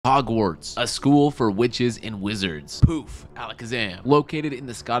Hogwarts, a school for witches and wizards. Poof, Alakazam. Located in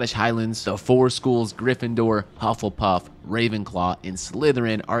the Scottish Highlands, the four schools Gryffindor, Hufflepuff, Ravenclaw, and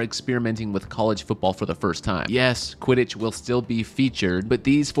Slytherin are experimenting with college football for the first time. Yes, Quidditch will still be featured, but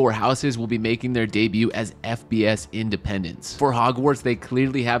these four houses will be making their debut as FBS independents. For Hogwarts, they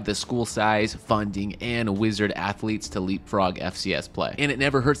clearly have the school size, funding, and wizard athletes to leapfrog FCS play. And it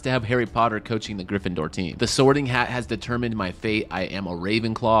never hurts to have Harry Potter coaching the Gryffindor team. The Sorting Hat has determined my fate. I am a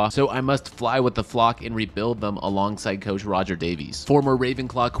Ravenclaw, so I must fly with the flock and rebuild them alongside Coach Roger Davies. Former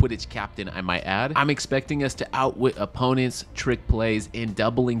Ravenclaw Quidditch captain, I might add. I'm expecting us to outwit opponents, trick plays, and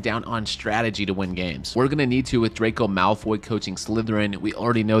doubling down on strategy to win games. We're gonna need to with Draco Malfoy coaching Slytherin. We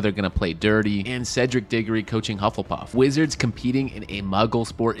already know they're gonna play dirty, and Cedric Diggory coaching Hufflepuff. Wizards competing in a muggle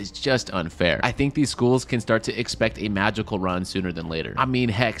sport is just unfair. I think these schools can start to expect a magical run sooner than later. I mean,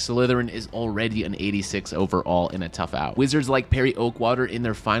 heck, Slytherin is already an 86 overall in a tough out. Wizards like Perry Oakwater in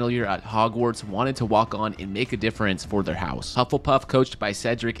their final year at Hogwarts wanted to walk on and make a difference for their house. Hufflepuff, coached by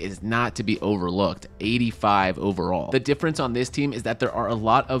Cedric, is not to be overlooked, 85 overall. The difference on this team is that there are a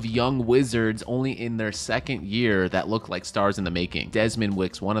lot of young wizards only in their second year that look like stars in the making. Desmond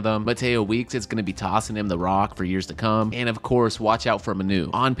Wick's one of them. Mateo Weeks is going to be tossing him the rock for years to come. And of course, watch out for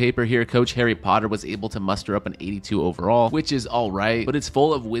Manu. On paper here, Coach Harry Potter was able to muster up an 82 overall, which is alright, but it's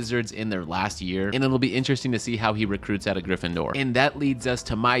full of wizards in their last year, and it'll be interesting to see how he recruits out of Gryffindor. And that leads us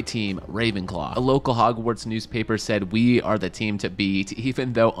to my team, Ravenclaw. A local Hogwarts newspaper said we are the team to beat,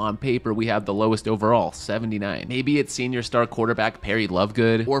 even though on paper we have the lowest overall, 79. Maybe it's senior star quarterback Perry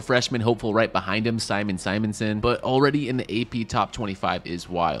Lovegood, or freshman hopeful right behind him, Simon Simonson, but already in the AP top 25 is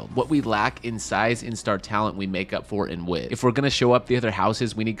wild. What we lack in size and star talent, we make up for in wit. If we're gonna show up the other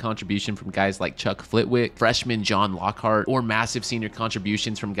houses, we need contribution from guys like Chuck Flitwick, freshman John Lockhart, or massive senior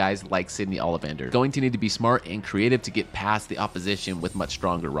contributions from guys like Sidney Ollivander. Going to need to be smart and creative to get past the opposition with much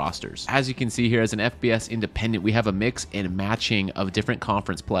stronger rosters. As you can see here, as an FBS independent, we have a mix and matching of different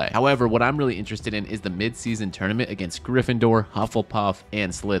conference play. However, what I'm really interested in is the mid-season tournament against Gryffindor, Hufflepuff,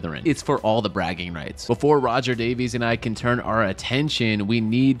 and Slytherin. It's for all the bragging rights. Before Roger Davies and I can turn our attention, we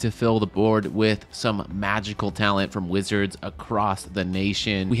need to fill the board with some magical talent from wizards across the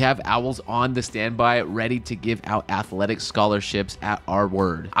nation. We have Owls on the standby, ready to give out athletic scholarships at our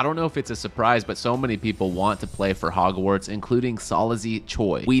word. I don't know if it's a surprise, but so many people want to play for Hogwarts, including Salazi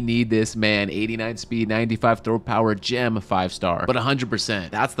Choi. We need this man, 89 speed, 95 throw power, gem, 5-star, but 100%.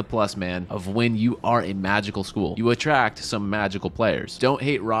 That's the plus, man, of when you are a magical school. You attract some magical players. Don't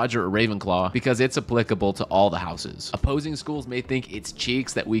hate Roger or Ravenclaw because it's applicable to all the houses. Opposing schools may think it's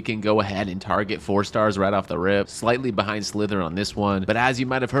cheeks that we can go ahead and target 4 stars right off the rip, slightly behind Slytherin on this one, but as you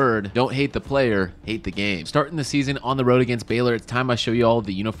might have heard, don't hate the player, hate the game. Starting the season on the road against Baylor, it's time I show you all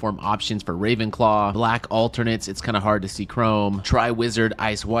the uniform options for Ravenclaw. Black alternates, it's kind of hard to see chrome. Try Wizard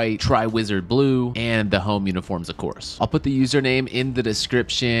Ice White, try Wizard Blue, and the home uniforms, of course. I'll put the username in the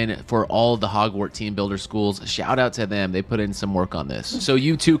description for all the Hogwarts team builder schools. Shout out to them, they put in some work on this. So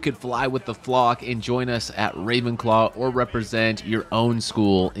you too could fly with the flock and join us at Ravenclaw or represent your own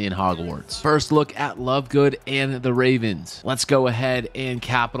school in Hogwarts. First look at Lovegood and the Ravens. Let's go ahead and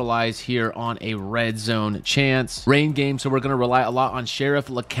capitalize here on a red zone chance. Rain game, so we're going to rely a lot on Sheriff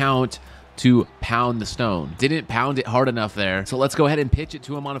LeCount to pound the stone. Didn't pound it hard enough there, so let's go ahead and pitch it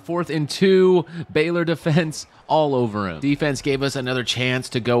to him on a 4th and 2. Baylor defense all over him. Defense gave us another chance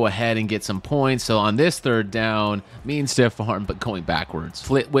to go ahead and get some points, so on this 3rd down, mean stiff arm, but going backwards.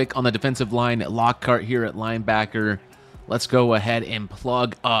 Flitwick on the defensive line, Lockhart here at linebacker. Let's go ahead and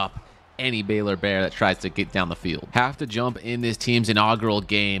plug up any Baylor Bear that tries to get down the field. Have to jump in this team's inaugural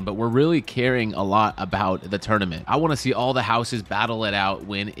game, but we're really caring a lot about the tournament. I want to see all the houses battle it out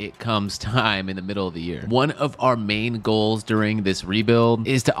when it comes time in the middle of the year. One of our main goals during this rebuild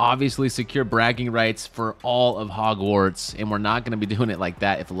is to obviously secure bragging rights for all of Hogwarts, and we're not going to be doing it like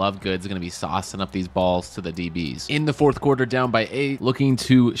that if Lovegood's going to be saucing up these balls to the DBs. In the 4th quarter, down by 8, looking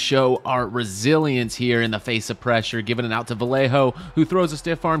to show our resilience here in the face of pressure, giving it out to Vallejo, who throws a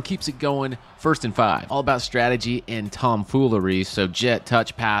stiff arm, keeps it going. 1st and 5. All about strategy and tomfoolery, so jet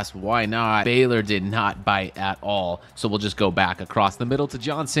touch pass, why not? Baylor did not bite at all, so we'll just go back across the middle to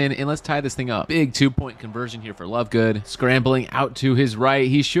Johnson, and let's tie this thing up. Big 2-point conversion here for Lovegood. Scrambling out to his right.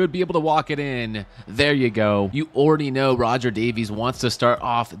 He should be able to walk it in. There you go. You already know Roger Davies wants to start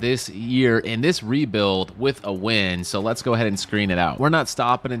off this year in this rebuild with a win, so let's go ahead and screen it out. We're not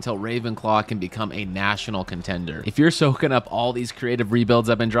stopping until Ravenclaw can become a national contender. If you're soaking up all these creative rebuilds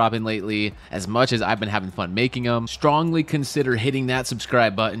I've been dropping lately, as much as I've been having fun making them, strongly consider hitting that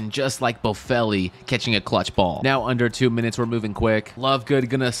subscribe button, just like Bofelli catching a clutch ball. Now under 2 minutes, we're moving quick. Lovegood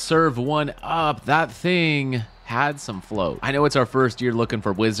gonna serve one up. That thing had some float. I know it's our first year looking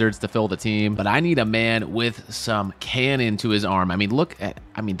for wizards to fill the team, but I need a man with some cannon to his arm. I mean,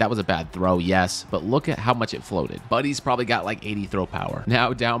 that was a bad throw, yes, but look at how much it floated. Buddy's probably got like 80 throw power.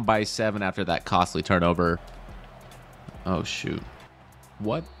 Now down by 7 after that costly turnover. Oh, shoot.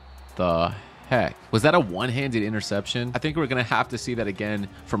 What the heck? Was that a one-handed interception? I think we're going to have to see that again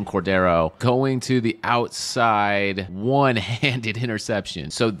from Cordero. Going to the outside, one-handed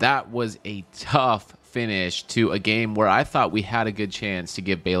interception. So that was a tough finish to a game where I thought we had a good chance to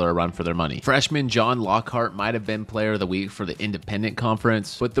give Baylor a run for their money. Freshman John Lockhart might have been player of the week for the independent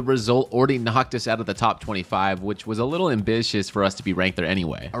conference, but the result already knocked us out of the top 25, which was a little ambitious for us to be ranked there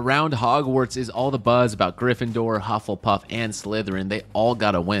anyway. Around Hogwarts is all the buzz about Gryffindor, Hufflepuff, and Slytherin. They all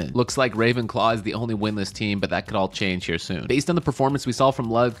got a win. Looks like Ravenclaw is the only winless team, but that could all change here soon. Based on the performance we saw from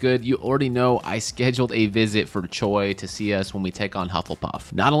Lovegood, you already know I scheduled a visit for Choi to see us when we take on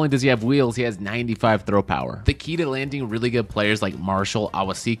Hufflepuff. Not only does he have wheels, he has 95 throw power. The key to landing really good players like Marshall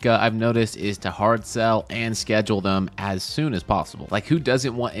Awasika, I've noticed, is to hard sell and schedule them as soon as possible. Like, who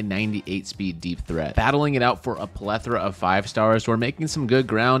doesn't want a 98 speed deep threat? Battling it out for a plethora of 5 stars, we're making some good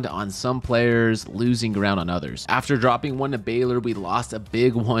ground on some players, losing ground on others. After dropping one to Baylor, we lost a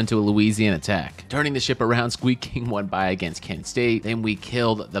big one to a Louisiana Tech. Turning the ship around, squeaking one by against Kent State, then we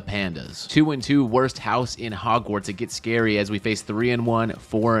killed the Pandas. 2-2 worst house in Hogwarts. It gets scary as we face 3-1,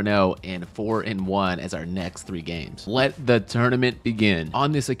 4-0, and 4-1 as our next 3 games. Let the tournament begin.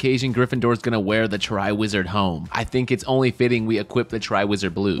 On this occasion, Gryffindor is going to wear the Triwizard home. I think it's only fitting we equip the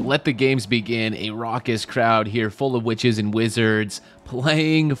Triwizard blue. Let the games begin. A raucous crowd here full of witches and wizards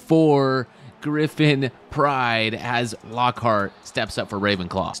playing for Griffin pride as Lockhart steps up for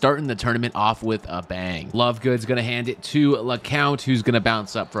Ravenclaw. Starting the tournament off with a bang. Lovegood's gonna hand it to LeCount, who's gonna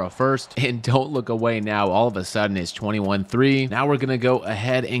bounce up for a first. And don't look away now. All of a sudden, it's 21-3. Now we're gonna go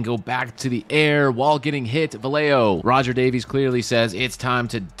ahead and go back to the air while getting hit. Vallejo. Roger Davies clearly says it's time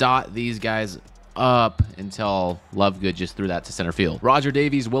to dot these guys up until Lovegood just threw that to center field. Roger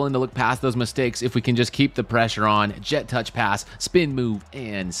Davies willing to look past those mistakes if we can just keep the pressure on. Jet touch pass, spin move,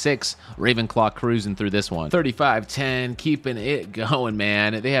 and 6. Ravenclaw cruising through this one. 35-10, keeping it going,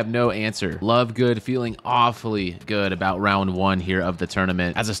 man. They have no answer. Lovegood feeling awfully good about round 1 here of the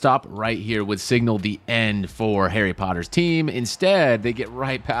tournament, as a stop right here would signal the end for Harry Potter's team. Instead, they get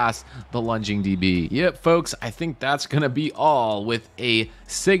right past the lunging DB. Yep, folks, I think that's gonna be all with a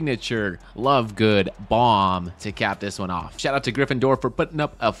signature Lovegood bomb to cap this one off. Shout out to Gryffindor for putting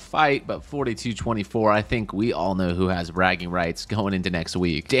up a fight, but 42-24, I think we all know who has bragging rights going into next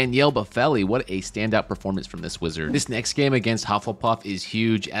week. Danielle Buffelli, what a standout performance from this wizard. This next game against Hufflepuff is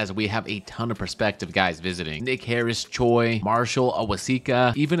huge as we have a ton of prospective guys visiting. Nick Harris, Choi, Marshall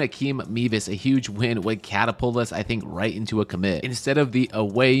Awasika, even Akeem Mevis. A huge win would catapult us, I think, right into a commit. Instead of the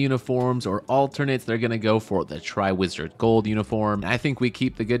away uniforms or alternates, they're gonna go for the Triwizard Gold uniform. And I think we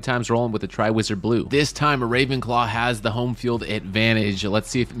keep the good times rolling with the Triwizard Blue. This time, Ravenclaw has the home field advantage. Let's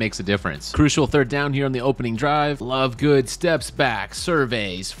see if it makes a difference. Crucial 3rd down here on the opening drive. Lovegood steps back,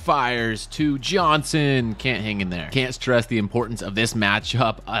 surveys, fires to Johnson. Can't hang in there. Can't stress the importance of this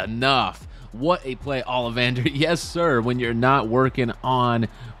matchup enough. What a play, Ollivander. Yes, sir. When you're not working on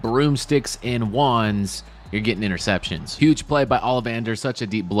broomsticks and wands, you're getting interceptions. Huge play by Ollivander, such a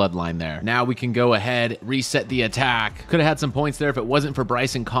deep bloodline there. Now we can go ahead, reset the attack. Could have had some points there if it wasn't for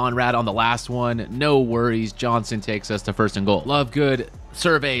Bryson Conrad on the last one. No worries, Johnson takes us to 1st and goal. Lovegood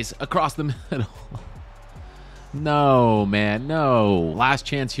surveys across the middle. No, man, no. Last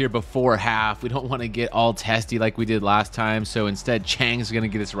chance here before half. We don't want to get all testy like we did last time, so instead Chang's going to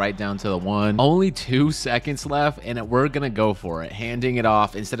get us right down to the 1. Only 2 seconds left, and we're going to go for it. Handing it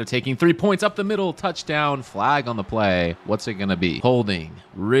off instead of taking 3 points up the middle. Touchdown, flag on the play. What's it going to be? Holding.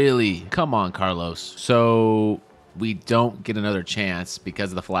 Really? Come on, Carlos. So we don't get another chance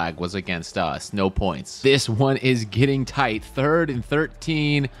because the flag was against us. No points. This one is getting tight. 3rd and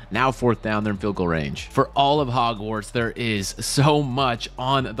 13. Now 4th down. They're in field goal range. For all of Hogwarts, there is so much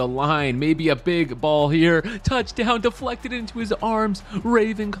on the line. Maybe a big ball here. Touchdown deflected into his arms.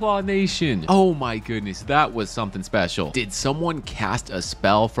 Ravenclaw Nation. Oh my goodness. That was something special. Did someone cast a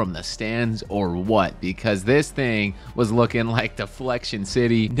spell from the stands or what? Because this thing was looking like Deflection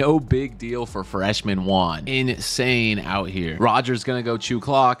City. No big deal for freshman Juan. Insane out here. Roger's gonna go chew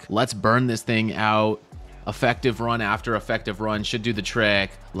clock. Let's burn this thing out. Effective run after effective run should do the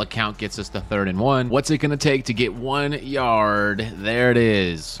trick. LeCount gets us to 3rd and 1. What's it going to take to get 1 yard? There it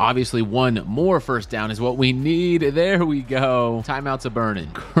is. Obviously, 1 more first down is what we need. There we go. Timeouts are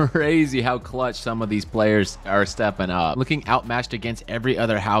burning. Crazy how clutch some of these players are stepping up. Looking outmatched against every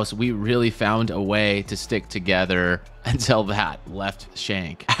other house, we really found a way to stick together until that left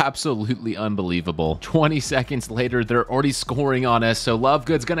shank. Absolutely unbelievable. 20 seconds later, they're already scoring on us, so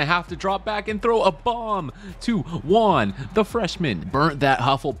Lovegood's gonna have to drop back and throw a bomb to Juan, the freshman. Burnt that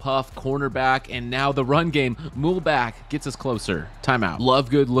Hufflepuff cornerback, and now the run game, Mulback, gets us closer. Timeout.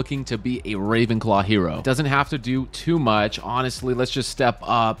 Lovegood looking to be a Ravenclaw hero. Doesn't have to do too much. Honestly, let's just step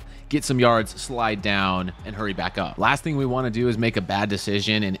up, get some yards, slide down, and hurry back up. Last thing we want to do is make a bad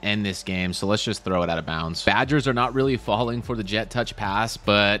decision and end this game, so let's just throw it out of bounds. Badgers are not really falling for the jet touch pass,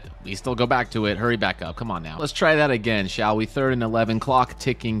 but we still go back to it. Hurry back up. Come on now. Let's try that again, shall we? 3rd and 11, clock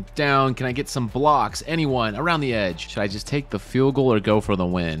ticking down. Can I get some blocks? Anyone around the edge? Should I just take the field goal or go for the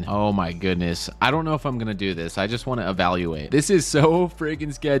win? Oh my goodness. I don't know if I'm going to do this. I just want to evaluate. This is so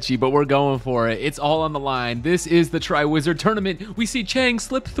friggin' sketchy, but we're going for it. It's all on the line. This is the Triwizard Tournament. We see Chang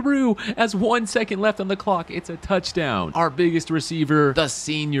slip through as 1 second left on the clock. It's a touchdown. Our biggest receiver, the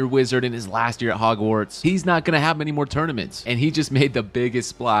senior wizard in his last year at Hogwarts, he's not going to have many more tournaments, and he just made the biggest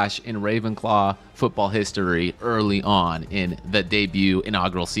splash in Ravenclaw football history early on in the debut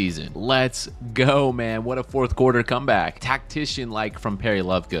inaugural season. Let's go, man. What a 4th quarter comeback. Tactician-like from Perry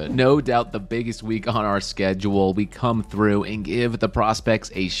Lovegood. No doubt the biggest week on our schedule. We come through and give the prospects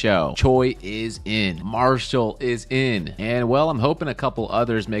a show. Choi is in. Marshall is in. And, well, I'm hoping a couple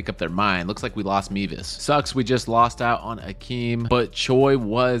others make up their mind. Looks like we lost Mevis. Sucks we just lost out on Akeem, but Choi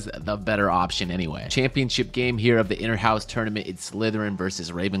was the better option anyway. Championship game here of the Interhouse Tournament. It's Slytherin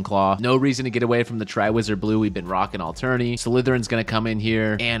versus Ravenclaw. No reason to get away from the Triwizard Blue we've been rocking all tourney. Slytherin's gonna come in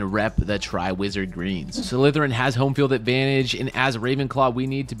here and rep the Triwizard Greens. Slytherin has home field advantage, and as Ravenclaw, we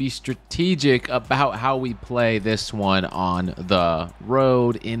need to be strategic about how we play this one on the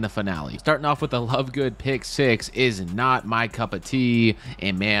road in the finale. Starting off with a Lovegood pick 6 is not my cup of tea,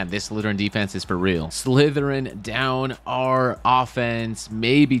 and man, this Slytherin defense is for real. Slytherin down our offense.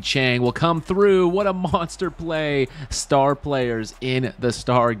 Maybe Chang will come through. What a monster play. Star players in the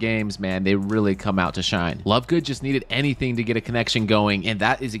star games, man. They really come out to shine. Lovegood just needed anything to get a connection going, and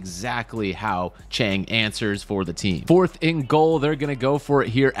that is exactly how Chang answers for the team. 4th and goal. They're going to go for it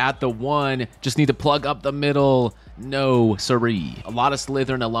here at the 1. Just need to plug up the middle. No siree. A lot of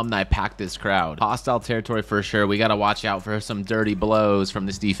Slytherin alumni packed this crowd. Hostile territory for sure. We got to watch out for some dirty blows from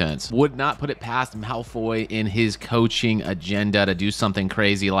this defense. Would not put it past Malfoy in his coaching agenda to do something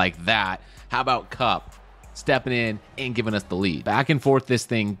crazy like that. How about Cup stepping in and giving us the lead? Back and forth this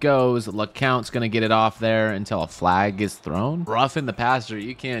thing goes. LeCount's going to get it off there until a flag gets thrown. Roughing the passer,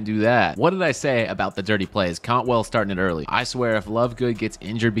 you can't do that. What did I say about the dirty plays? Cantwell starting it early. I swear if Lovegood gets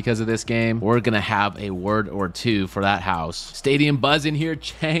injured because of this game, we're going to have a word or two for that house. Stadium buzzing here.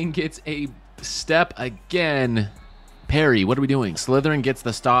 Chang gets a step again. Perry, what are we doing? Slytherin gets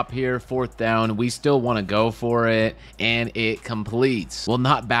the stop here. 4th down. We still want to go for it, and it completes. Will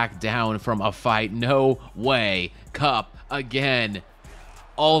not back down from a fight. No way. Cup again.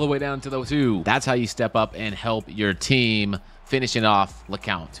 All the way down to the 2. That's how you step up and help your team. Finishing off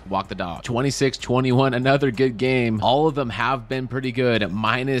LeCount. Walk the dog. 26-21, another good game. All of them have been pretty good,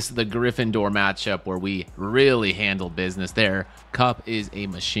 minus the Gryffindor matchup where we really handled business there. Cup is a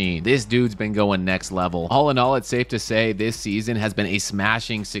machine. This dude's been going next level. All in all, it's safe to say this season has been a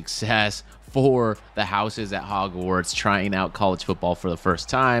smashing success for the houses at Hogwarts, trying out college football for the first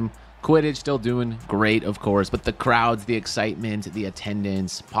time. Quidditch still doing great, of course, but the crowds, the excitement, the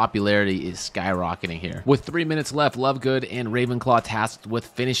attendance, popularity is skyrocketing here. With 3 minutes left, Lovegood and Ravenclaw tasked with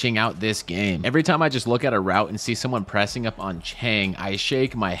finishing out this game. Every time I just look at a route and see someone pressing up on Chang, I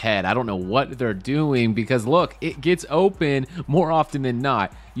shake my head. I don't know what they're doing because look, it gets open more often than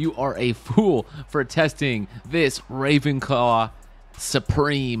not. You are a fool for testing this Ravenclaw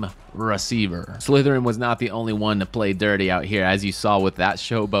supreme receiver. Slytherin was not the only one to play dirty out here, as you saw with that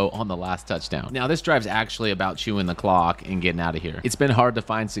showboat on the last touchdown. Now, this drive's actually about chewing the clock and getting out of here. It's been hard to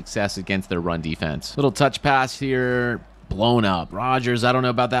find success against their run defense. Little touch pass here, blown up. Rogers, I don't know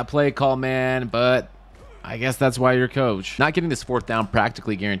about that play call, man, but I guess that's why you're coach. Not getting this 4th down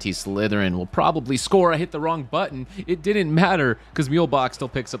practically guarantees Slytherin will probably score. I hit the wrong button. It didn't matter because Mulebach still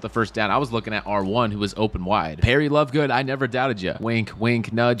picks up the first down. I was looking at R1 who was open wide. Perry Lovegood, I never doubted you. Wink,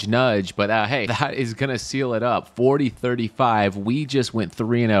 wink, nudge, nudge. But hey, that is going to seal it up. 40-35. We just went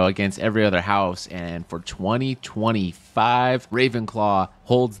 3-0 against every other house. And for 2025, Ravenclaw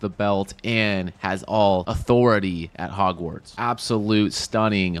holds the belt and has all authority at Hogwarts. Absolute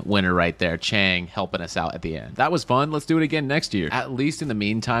stunning winner right there. Chang helping us out out at the end. That was fun. Let's do it again next year. At least in the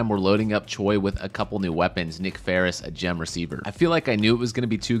meantime, we're loading up Choi with a couple new weapons. Nick Ferris, a gem receiver. I feel like I knew it was going to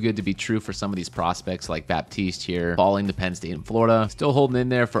be too good to be true for some of these prospects like Baptiste here, falling to Penn State and Florida. Still holding in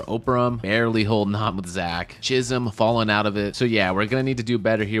there for Operum, barely holding on with Zach. Chisholm falling out of it. So yeah, we're going to need to do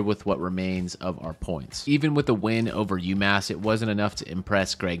better here with what remains of our points. Even with the win over UMass, it wasn't enough to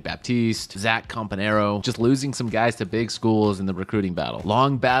impress Greg Baptiste, Zach Campanero, just losing some guys to big schools in the recruiting battle.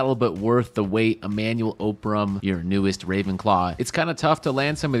 Long battle, but worth the wait. Emmanuel Operum, your newest Ravenclaw. It's kind of tough to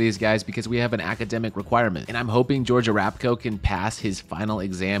land some of these guys because we have an academic requirement, and I'm hoping George Arapko can pass his final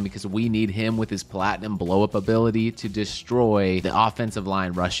exam because we need him with his platinum blow-up ability to destroy the offensive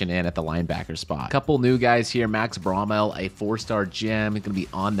line rushing in at the linebacker spot. Couple new guys here. Max Brommel, a 4-star gem, gonna be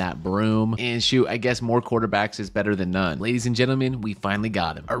on that broom. And shoot, I guess more quarterbacks is better than none. Ladies and gentlemen, we finally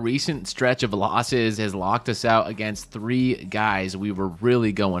got him. A recent stretch of losses has locked us out against 3 guys we were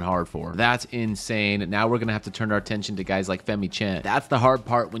really going hard for. That's insane. Now we're gonna have to turn our attention to guys like Femi Chen. That's the hard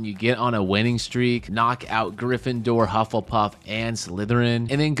part when you get on a winning streak, knock out Gryffindor, Hufflepuff, and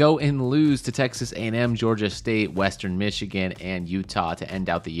Slytherin, and then go and lose to Texas A&M, Georgia State, Western Michigan, and Utah to end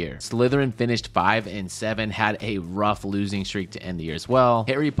out the year. Slytherin finished 5-7, had a rough losing streak to end the year as well.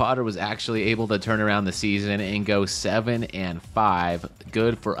 Harry Potter was actually able to turn around the season and go 7-5,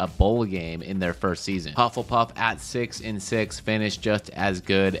 good for a bowl game in their first season. Hufflepuff at 6-6 finished just as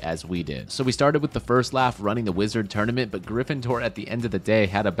good as we did. So we started with the first laugh running the Wizard tournament, but Gryffindor at the end of the day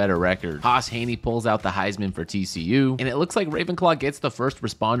had a better record. Haas Haney pulls out the Heisman for TCU, and it looks like Ravenclaw gets the first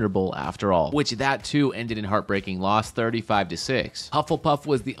responder bowl after all, which that too ended in heartbreaking loss, 35-6. Hufflepuff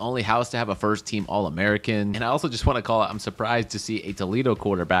was the only house to have a first team All-American, and I also just want to call out, I'm surprised to see a Toledo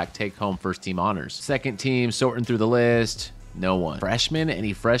quarterback take home first team honors. Second team sorting through the list. No one. Freshman?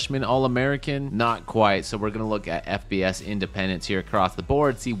 Any freshman All-American? Not quite. So we're going to look at FBS independents here across the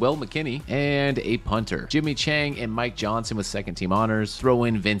board. See Will McKinney and a punter. Jimmy Chang and Mike Johnson with second team honors. Throw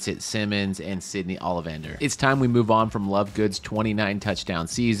in Vincent Simmons and Sydney Ollivander. It's time we move on from Lovegood's 29 touchdown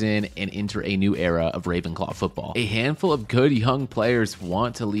season and enter a new era of Ravenclaw football. A handful of good young players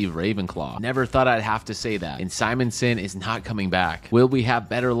want to leave Ravenclaw. Never thought I'd have to say that. And Simonson is not coming back. Will we have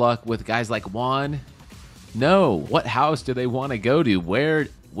better luck with guys like Juan? No. What house do they want to go to? Where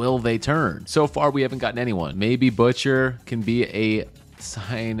will they turn? So far, we haven't gotten anyone. Maybe Butcher can be a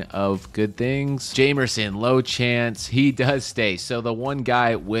sign of good things. Jamerson, low chance. He does stay. So the one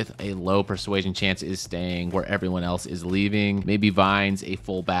guy with a low persuasion chance is staying where everyone else is leaving. Maybe Vines, a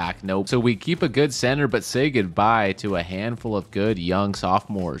fullback. Nope. So we keep a good center, but say goodbye to a handful of good young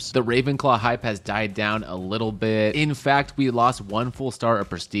sophomores. The Ravenclaw hype has died down a little bit. In fact, we lost 1 full star of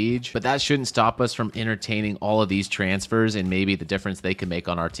prestige, but that shouldn't stop us from entertaining all of these transfers and maybe the difference they can make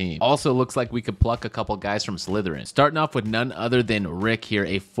on our team. Also looks like we could pluck a couple guys from Slytherin. Starting off with none other than Rick here,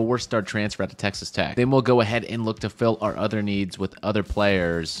 a 4-star transfer out to Texas Tech. Then we'll go ahead and look to fill our other needs with other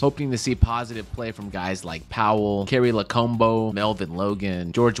players, hoping to see positive play from guys like Powell, Kerry Lacombo, Melvin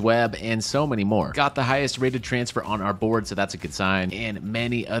Logan, George Webb, and so many more. Got the highest rated transfer on our board, so that's a good sign. And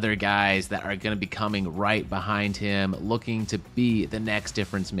many other guys that are going to be coming right behind him, looking to be the next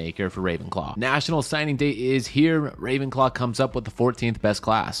difference maker for Ravenclaw. National signing day is here. Ravenclaw comes up with the 14th best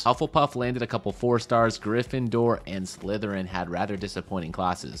class. Hufflepuff landed a couple 4-stars. Gryffindor and Slytherin had rather disappointing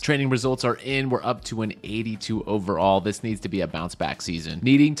classes. Training results are in. We're up to an 82 overall. This needs to be a bounce back season.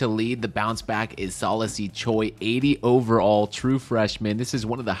 Needing to lead the bounce back is Solacey Choi, 80 overall, true freshman. This is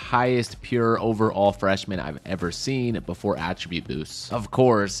one of the highest pure overall freshmen I've ever seen before attribute boosts. Of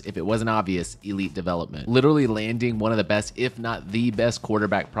course, if it wasn't obvious, elite development. Literally landing one of the best, if not the best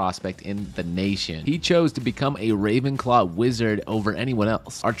quarterback prospect in the nation. He chose to become a Ravenclaw Wizard over anyone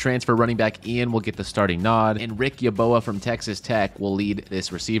else. Our transfer running back Ian will get the starting nod, and Rick Yaboa from Texas Tech will lead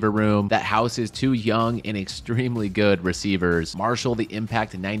this receiver room that houses 2 young and extremely good receivers. Marshall, the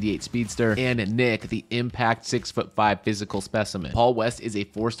impact 98 speedster, and Nick, the impact 6'5" physical specimen. Paul West is a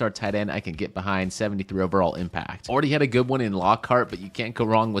 4-star tight end I can get behind, 73 overall impact. Already had a good one in Lockhart, but you can't go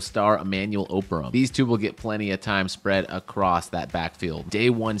wrong with star Emmanuel Operum. These two will get plenty of time spread across that backfield. Day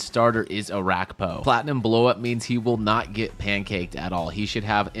 1 starter is Arakpo. Platinum blow up means he will not get pancaked at all. He should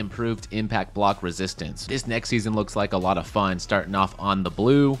have improved impact block resistance. This next season looks like a lot of fun, starting off on the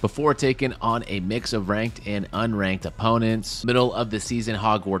blue before taking on a mix of ranked and unranked opponents. Middle of the season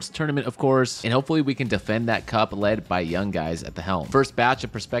Hogwarts tournament, of course, and hopefully we can defend that cup led by young guys at the helm. First batch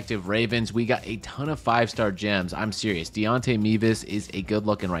of prospective Ravens, we got a ton of 5-star gems. I'm serious. Deontay Mevis is a good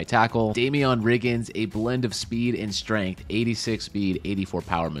looking right tackle. Damian Riggins, a blend of speed and strength, 86 speed, 84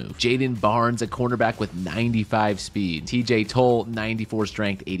 power move. Jaden Barnes, a cornerback with 95 speed. TJ Toll, 94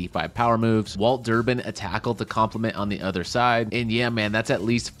 strength, 85 power moves. Walt Durbin, a tackle to complement on the other side. And yeah, man, that's at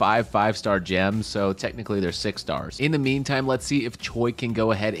least 5-star gems, so technically they're 6 stars. In the meantime, let's see if Choi can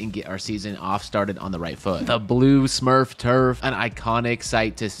go ahead and get our season off started on the right foot. The Blue Smurf Turf, an iconic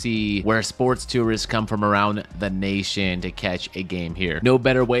sight to see where sports tourists come from around the nation to catch a game here. No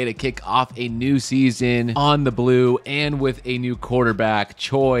better way to kick off a new season on the blue and with a new quarterback.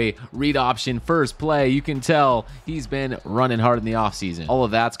 Choi, read option, first play. You can tell he's been running hard in the offseason. All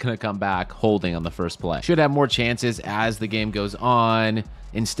of that's going to come back holding on the first play. Should have more chances as the game goes on.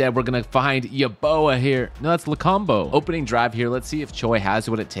 Instead, we're going to find Yaboa here. No, that's Lacombo. Opening drive here. Let's see if Choi has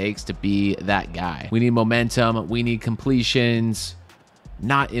what it takes to be that guy. We need momentum. We need completions,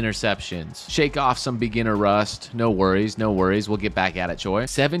 not interceptions. Shake off some beginner rust. No worries. No worries. We'll get back at it, Choi.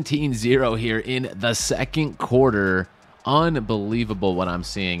 17-0 here in the second quarter. Unbelievable what I'm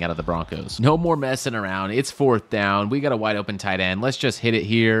seeing out of the Broncos. No more messing around. It's 4th down. We got a wide open tight end. Let's just hit it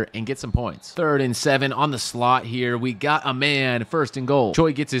here and get some points. 3rd and 7 on the slot here. We got a man. 1st and goal.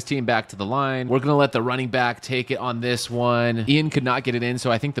 Choi gets his team back to the line. We're going to let the running back take it on this one. Ian could not get it in,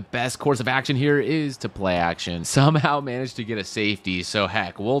 so I think the best course of action here is to play action. Somehow managed to get a safety, so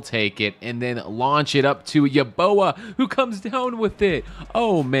heck, we'll take it and then launch it up to Yaboa, who comes down with it.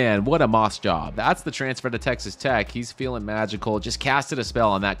 Oh man, what a moss job. That's the transfer to Texas Tech. He's feeling magical. Just casted a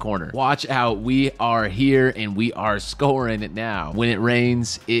spell on that corner. Watch out. We are here and we are scoring it now. When it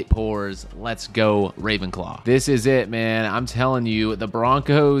rains, it pours. Let's go Ravenclaw. This is it, man. I'm telling you, the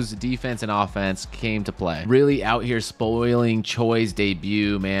Broncos defense and offense came to play. Really out here spoiling Choi's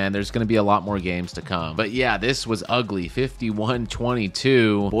debut, man. There's going to be a lot more games to come. But yeah, this was ugly.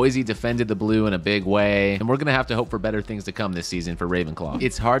 51-22. Boise defended the blue in a big way, and we're going to have to hope for better things to come this season for Ravenclaw.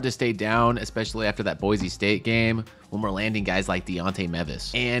 It's hard to stay down, especially after that Boise State game, when we're landing guys like Deontay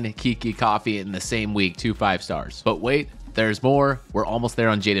Mevis and Kiki Coffee in the same week, 2 5-stars. But wait, there's more. We're almost there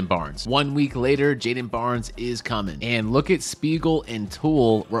on Jaden Barnes. 1 week later, Jaden Barnes is coming. And look at Spiegel and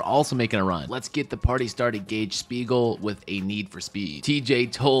Toole. We're also making a run. Let's get the party started. Gage Spiegel with a need for speed.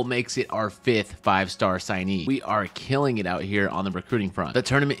 TJ Toole makes it our 5th 5-star signee. We are killing it out here on the recruiting front. The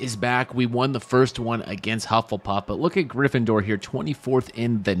tournament is back. We won the first one against Hufflepuff, but look at Gryffindor here, 24th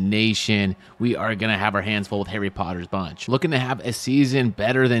in the nation. We are going to have our hands full with Harry Potter's bunch. Looking to have a season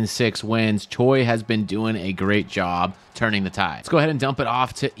better than 6 wins. Choi has been doing a great job turning the tide. Let's go ahead and dump it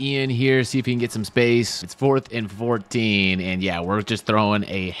off to Ian here, see if he can get some space. It's 4th and 14, and yeah, we're just throwing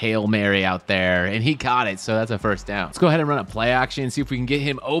a Hail Mary out there, and he caught it, so that's a 1st down. Let's go ahead and run a play action, see if we can get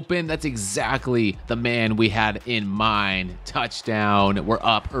him open. That's exactly the man we had in mind. Touchdown. We're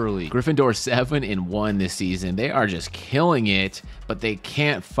up early. Gryffindor 7-1 this season. They are just killing it, but they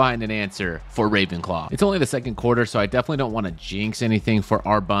can't find an answer for Ravenclaw. It's only the second quarter, so I definitely don't want to jinx anything for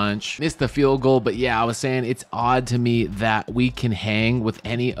our bunch. Missed the field goal, but yeah, I was saying it's odd to me that we can hang with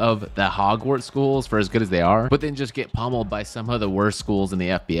any of the Hogwarts schools for as good as they are, but then just get pummeled by some of the worst schools in the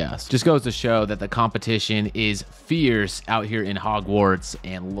FBS. Just goes to show that the competition is fierce out here in Hogwarts.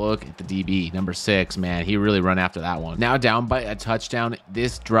 And look at the DB, number 6, man. He really run after that one. Now down by a touchdown.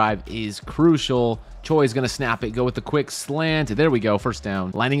 This drive is crucial. Choi is going to snap it, go with the quick slant. There we go, 1st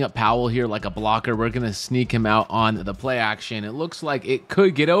down. Lining up Powell here like a blocker. We're going to sneak him out on the play action. It looks like it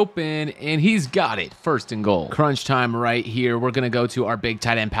could get open, and he's got it. 1st and goal. Crunch time right here. We're going to go to our big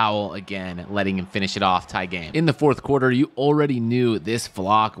tight end Powell again, letting him finish it off, tie game. In the 4th quarter, you already knew this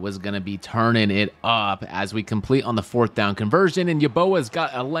flock was going to be turning it up as we complete on the 4th down conversion, and Yaboa's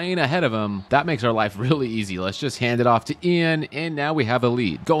got a lane ahead of him. That makes our life really easy. Let's just hand it off to Ian, and now we have a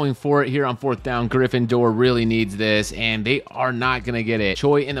lead. Going for it here on 4th down. Gryffindor really needs this, and they are not going to get it.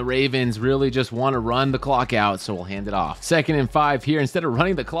 Choi and the Ravens really just want to run the clock out, so we'll hand it off. 2nd and 5 here. Instead of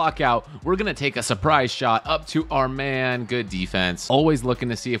running the clock out, we're going to take a surprise shot up to our man. Good defense. Always looking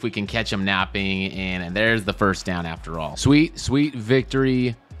to see if we can catch him napping, and there's the 1st down after all. Sweet, sweet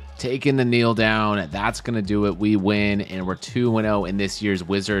victory. Taking the kneel down. That's going to do it. We win, and we're 2-0 in this year's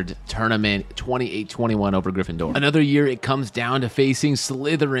Wizard tournament, 28-21 over Gryffindor. Another year, it comes down to facing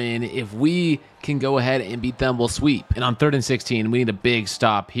Slytherin. If we can go ahead and beat them, we'll sweep. And on 3rd and 16, we need a big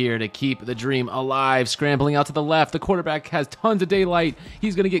stop here to keep the dream alive. Scrambling out to the left. The quarterback has tons of daylight.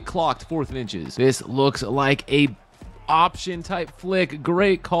 He's going to get clocked 4th and inches. This looks like a option type flick.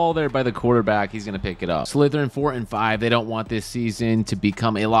 Great call there by the quarterback. He's going to pick it up. Slytherin 4 and 5. They don't want this season to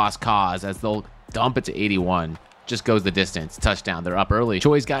become a lost cause as they'll dump it to 81. Just goes the distance. Touchdown. They're up early.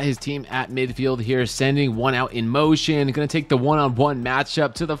 Choi's got his team at midfield here, sending one out in motion. Going to take the one-on-one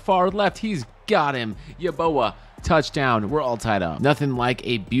matchup to the far left. He's got him. Yaboa touchdown, we're all tied up. Nothing like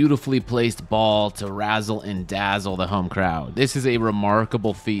a beautifully placed ball to razzle and dazzle the home crowd. This is a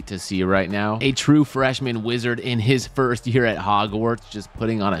remarkable feat to see right now. A true freshman wizard in his first year at Hogwarts, just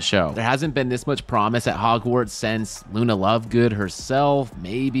putting on a show. There hasn't been this much promise at Hogwarts since Luna Lovegood herself,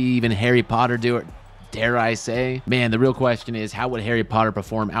 maybe even Harry Potter do it. Dare I say? Man, the real question is, how would Harry Potter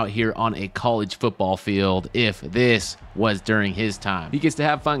perform out here on a college football field if this was during his time? He gets to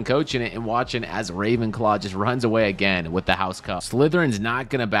have fun coaching it and watching as Ravenclaw just runs away again with the house cup. Slytherin's not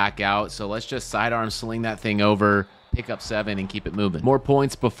gonna back out, so let's just sidearm sling that thing over, pick up 7 and keep it moving. More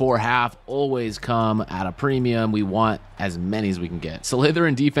points before half always come at a premium. We want as many as we can get.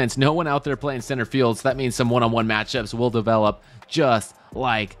 Slytherin defense, no one out there playing center field, so that means some one-on-one matchups will develop just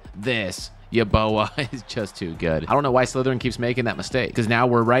like this. Yaboa is just too good. I don't know why Slytherin keeps making that mistake, because now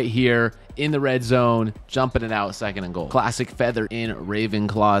we're right here in the red zone, jumping it out, 2nd and goal. Classic feather in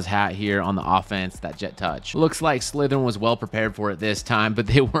Ravenclaw's hat here on the offense, that jet touch. Looks like Slytherin was well prepared for it this time, but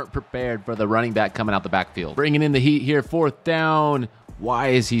they weren't prepared for the running back coming out the backfield. Bringing in the heat here, 4th down. Why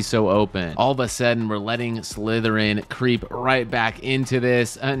is he so open? All of a sudden, we're letting Slytherin creep right back into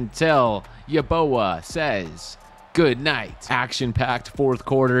this until Yaboa says good night. Action-packed 4th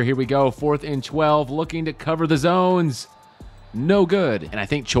quarter. Here we go. 4th and 12, looking to cover the zones. No good. And I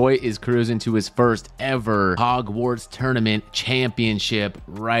think Choi is cruising to his first ever Hogwarts tournament championship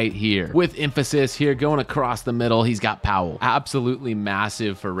right here. With emphasis here going across the middle, he's got Powell. Absolutely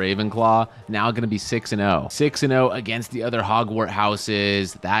massive for Ravenclaw. Now going to be 6-0. 6-0 against the other Hogwarts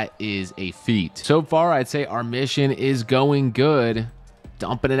houses. That is a feat. So far, I'd say our mission is going good.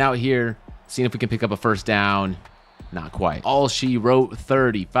 Dumping it out here. Seeing if we can pick up a first down. Not quite. All she wrote,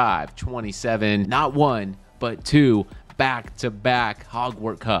 35-27. Not 1, but 2 back-to-back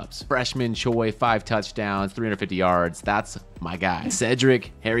Hogwarts Cups. Freshman Choi, 5 touchdowns, 350 yards. That's my guy.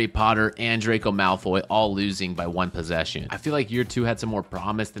 Cedric, Harry Potter, and Draco Malfoy all losing by 1 possession. I feel like year 2 had some more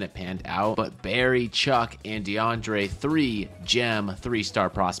promise than it panned out, but Barry, Chuck, and DeAndre, 3 gem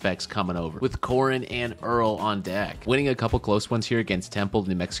 3-star prospects coming over, with Corin and Earl on deck. Winning a couple close ones here against Temple,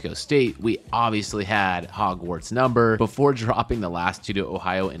 New Mexico State, we obviously had Hogwarts number before dropping the last 2 to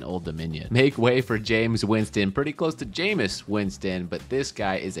Ohio and Old Dominion. Make way for James Winston, pretty close to Jameis Winston, but this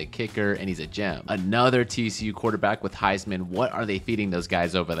guy is a kicker and he's a gem. Another TCU quarterback with Heisman. What are they feeding those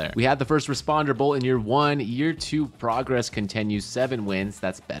guys over there? We had the first responder bowl in year 1. Year 2 progress continues, 7 wins.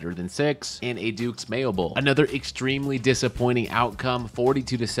 That's better than 6. And a Duke's Mayo Bowl. Another extremely disappointing outcome,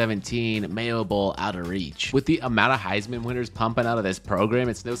 42-17, Mayo Bowl out of reach. With the amount of Heisman winners pumping out of this program,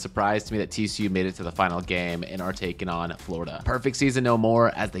 it's no surprise to me that TCU made it to the final game and are taking on Florida. Perfect season no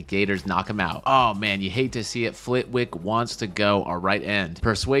more as the Gators knock them out. Oh man, you hate to see it. Flitwick wants to go our right end.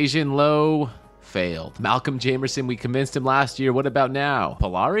 Persuasion low. Failed. Malcolm Jamerson, we convinced him last year. What about now?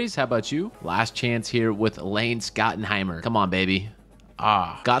 Pilares, how about you? Last chance here with Lane Schottenheimer. Come on, baby.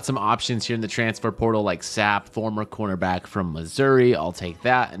 Got some options here in the transfer portal like Sapp, former cornerback from Missouri. I'll take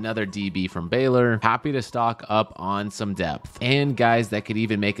that. Another DB from Baylor. Happy to stock up on some depth and guys that could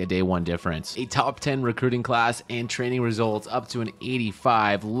even make a day 1 difference. A top 10 recruiting class and training results up to an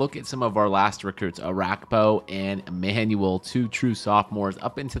 85. Look at some of our last recruits, Arakpo and Emmanuel, 2 true sophomores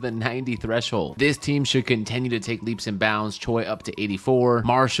up into the 90 threshold. This team should continue to take leaps and bounds. Choi up to 84.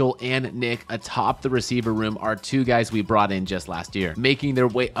 Marshall and Nick atop the receiver room are 2 guys we brought in just last year. Making their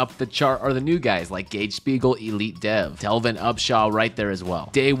way up the chart are the new guys like Gage Spiegel, Elite Dev. Delvin Upshaw right there as well.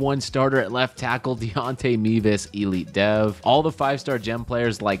 Day 1 starter at left tackle, Deontay Mevis, Elite Dev. All the 5-star gem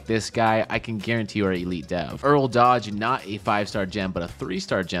players like this guy, I can guarantee you are Elite Dev. Earl Dodge, not a 5-star gem, but a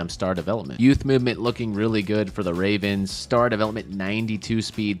 3-star gem star development. Youth movement looking really good for the Ravens. Star development, 92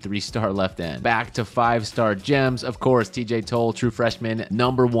 speed, 3-star left end. Back to 5-star gems. Of course, TJ Toll, true freshman,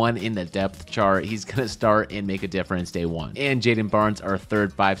 number 1 in the depth chart. He's going to start and make a difference day 1. And Jaden Barnes, our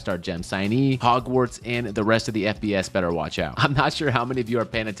 3rd 5-star gem signee. Hogwarts and the rest of the FBS better watch out. I'm not sure how many of you are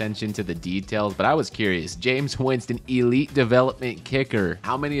paying attention to the details, but I was curious. James Winston, elite development kicker.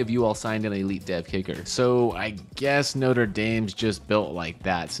 How many of you all signed an elite dev kicker? So I guess Notre Dame's just built like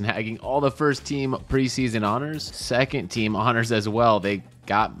that, snagging all the first team preseason honors, second team honors as well. They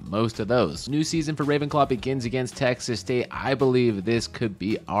got most of those. New season for Ravenclaw begins against Texas State. I believe this could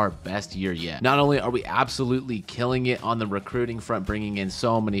be our best year yet. Not only are we absolutely killing it on the recruiting front, bringing in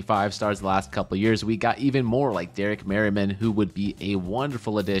so many 5-stars the last couple of years, we got even more like Derek Merriman, who would be a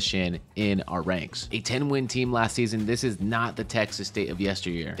wonderful addition in our ranks. A 10-win team last season. This is not the Texas State of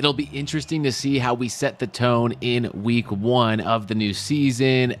yesteryear. It'll be interesting to see how we set the tone in week 1 of the new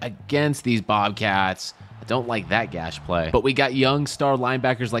season against these Bobcats. I don't like that gash play. But we got young star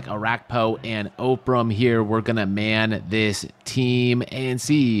linebackers like Arakpo and Oprum here. We're going to man this team and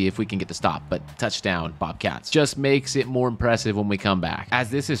see if we can get the stop. But touchdown, Bobcats. Just makes it more impressive when we come back.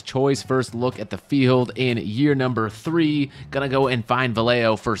 As this is Choi's first look at the field in year number 3, gonna go and find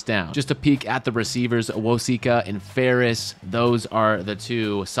Vallejo first down. Just a peek at the receivers, Wosika and Ferris. Those are the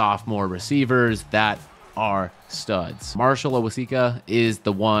 2 sophomore receivers that are studs. Marshall Owasika is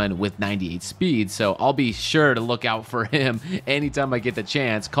the one with 98 speed, so I'll be sure to look out for him anytime I get the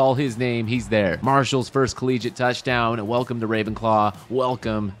chance. Call his name, he's there. Marshall's first collegiate touchdown. Welcome to Ravenclaw.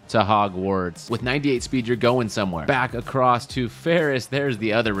 Welcome to Hogwarts. With 98 speed, you're going somewhere. Back across to Ferris. There's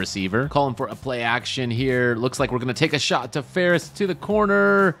the other receiver. Calling for a play action here. Looks like we're going to take a shot to Ferris to the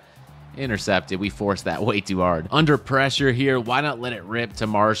corner. Intercepted. We forced that way too hard. Under pressure here, why not let it rip to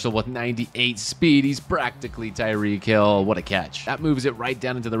Marshall with 98 speed? He's practically Tyreek Hill. What a catch. That moves it right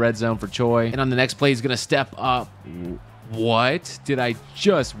down into the red zone for Choi. And on the next play, he's going to step up. What did I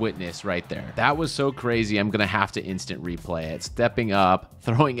just witness right there? That was so crazy. I'm going to have to instant replay it. Stepping up,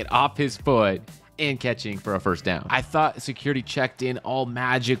 throwing it off his foot, and catching for a first down. I thought security checked in all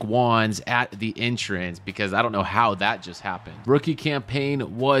magic wands at the entrance because I don't know how that just happened. Rookie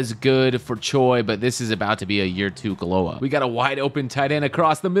campaign was good for Choi, but this is about to be a year 2 glow up. We got a wide open tight end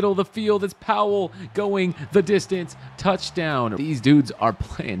across the middle of the field. It's Powell going the distance. Touchdown. These dudes are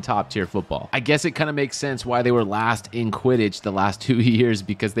playing top tier football. I guess it kind of makes sense why they were last in Quidditch the last 2 years,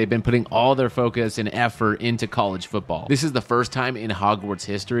 because they've been putting all their focus and effort into college football. This is the first time in Hogwarts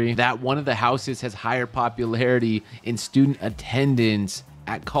history that one of the houses has higher popularity in student attendance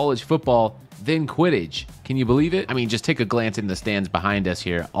at college football than Quidditch. Can you believe it? I mean, just take a glance in the stands behind us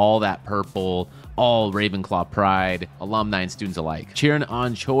here. All that purple, all Ravenclaw pride, alumni and students alike. Cheering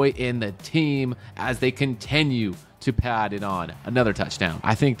on Choi and the team as they continue to pad it on. Another touchdown.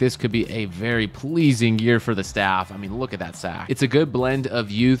 I think this could be a very pleasing year for the staff. I mean, look at that sack. It's a good blend of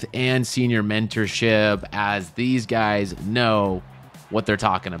youth and senior mentorship, as these guys know what they're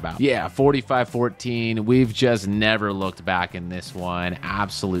talking about. Yeah, 45-14. We've just never looked back in this one.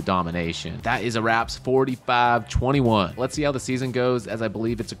 Absolute domination. That is a wraps. 45-21. Let's see how the season goes, as I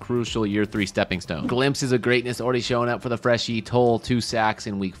believe it's a crucial year 3 stepping stone. Glimpses of greatness already showing up for the freshie. Toll 2 sacks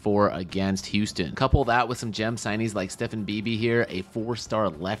in week 4 against Houston. Couple that with some gem signings like Stephen Beebe here, a 4-star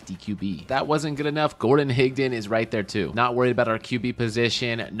lefty QB. That wasn't good enough. Gordon Higdon is right there too. Not worried about our QB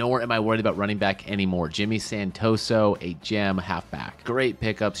position, nor am I worried about running back anymore. Jimmy Santoso, a gem halfback. Great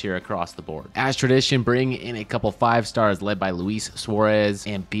pickups here across the board. As tradition, bring in a couple 5-stars led by Luis Suarez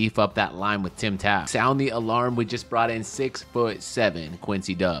and beef up that line with Tim Tapp. Sound the alarm, we just brought in 6'7"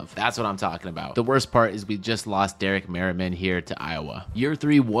 Quincy Dove. That's what I'm talking about. The worst part is we just lost Derek Merriman here to Iowa. Year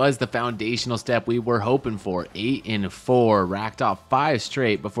 3 was the foundational step we were hoping for. 8-4, racked off 5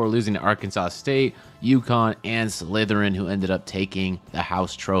 straight before losing to Arkansas State, UConn, and Slytherin, who ended up taking the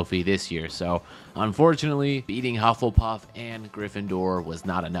house trophy this year. So unfortunately, beating Hufflepuff and Gryffindor was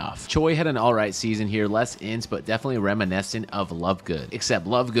not enough. Choi had an alright season here, less ints, but definitely reminiscent of Lovegood. Except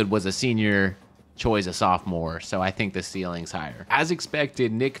Lovegood was a senior, Choi's a sophomore, so I think the ceiling's higher. As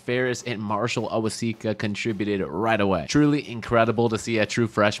expected, Nick Ferris and Marshall Owasika contributed right away. Truly incredible to see a true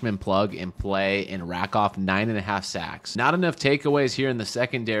freshman plug and play and rack off 9.5 sacks. Not enough takeaways here in the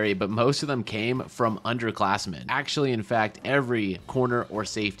secondary, but most of them came from underclassmen. Actually, in fact, every corner or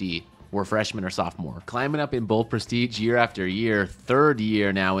safety were freshman or sophomore. Climbing up in bowl prestige year after year, 3rd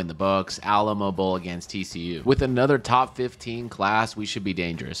year now in the books, Alamo Bowl against TCU. With another top 15 class, we should be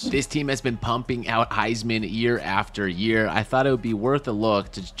dangerous. This team has been pumping out Heisman year after year. I thought it would be worth a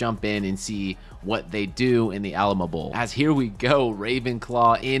look to jump in and see what they do in the Alamo Bowl. As here we go,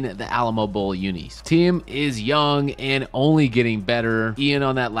 Ravenclaw in the Alamo Bowl unis. Team is young and only getting better. Ian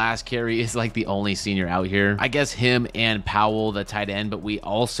on that last carry is like the only senior out here. I guess him and Powell, the tight end, but we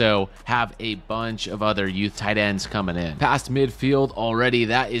also have a bunch of other youth tight ends coming in. Past midfield already,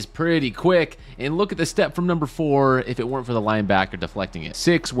 that is pretty quick. And look at the step from number 4 if it weren't for the linebacker deflecting it.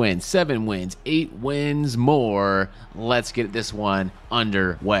 6 wins, 7 wins, 8 wins more. Let's get this one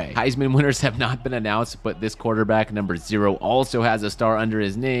underway. Heisman winners have not been announced, but this quarterback, number 0, also has a star under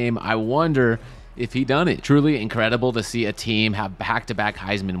his name. I wonder if he done it. Truly incredible to see a team have back-to-back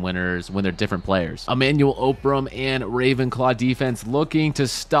Heisman winners when they're different players. Emmanuel Oprum and Ravenclaw defense looking to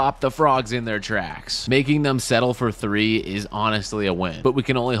stop the Frogs in their tracks. Making them settle for 3 is honestly a win, but we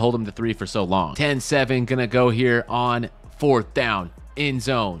can only hold them to 3 for so long. 10-7 gonna go here on 4th down, in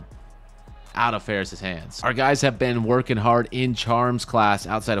zone, out of Ferris's hands. Our guys have been working hard in charms class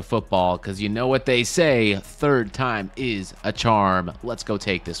outside of football, because you know what they say, 3rd time is a charm. Let's go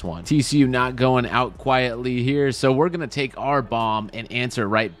take this one. TCU not going out quietly here, so we're gonna take our bomb and answer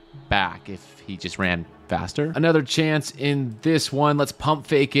right back if he just ran faster. Another chance in this one. Let's pump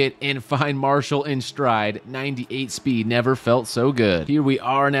fake it and find Marshall in stride. 98 speed, never felt so good. Here we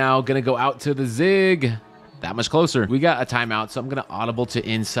are now, gonna go out to the zig. That much closer. We got a timeout, so I'm gonna audible to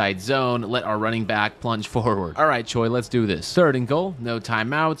inside zone, let our running back plunge forward. All right, Choi, let's do this. 3rd and goal, no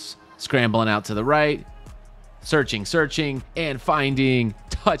timeouts, scrambling out to the right, searching, and finding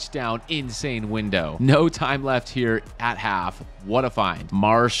touchdown, insane window. No time left here at half. What a find.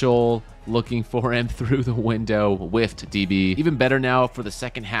 Marshall looking for him through the window, whiffed DB. Even better now for the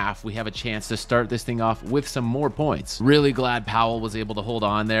second half, we have a chance to start this thing off with some more points. Really glad Powell was able to hold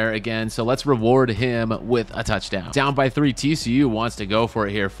on there again, so let's reward him with a touchdown. Down by 3, TCU wants to go for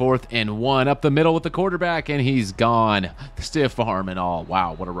it here. 4th and 1 up the middle with the quarterback, and he's gone. Stiff arm and all.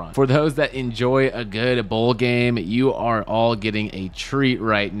 Wow, what a run. For those that enjoy a good bowl game, you are all getting a treat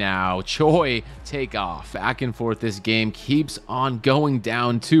right now. Choi, take off. Back and forth, this game keeps on going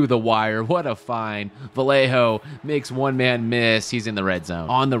down to the wire. What a find. Vallejo makes one man miss. He's in the red zone.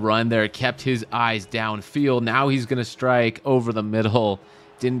 On the run there, kept his eyes downfield. Now he's going to strike over the middle.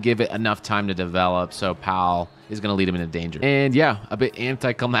 Didn't give it enough time to develop, so Powell is going to lead him into danger. And yeah, a bit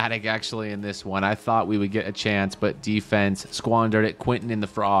anticlimactic actually in this one. I thought we would get a chance, but defense squandered it. Quentin and the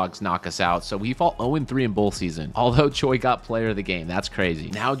Frogs knock us out, so we fall 0-3 in bowl season. Although Choi got player of the game. That's crazy.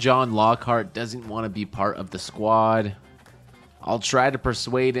 Now John Lockhart doesn't want to be part of the squad. I'll try to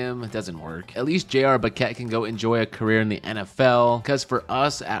persuade him. It doesn't work. At least J.R. Baquette can go enjoy a career in the NFL. Because for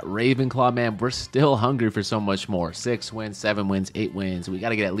us at Ravenclaw, man, we're still hungry for so much more. 6 wins, 7 wins, 8 wins. We got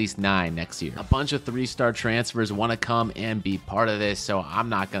to get at least 9 next year. A bunch of 3-star transfers want to come and be part of this, so I'm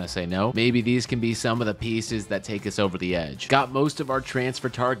not going to say no. Maybe these can be some of the pieces that take us over the edge. Got most of our transfer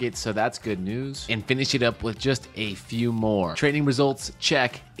targets, so that's good news. And finish it up with just a few more. Training results,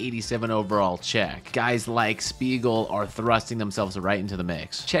 check. 87 overall, check. Guys like Spiegel are thrusting themselves right into the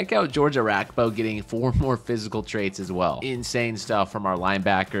mix. Check out Georgia Rakbo getting 4 more physical traits as well. Insane stuff from our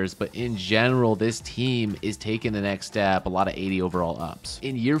linebackers, but in general, this team is taking the next step. A lot of 80 overall ups.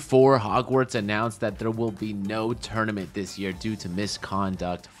 In year 4, Hogwarts announced that there will be no tournament this year due to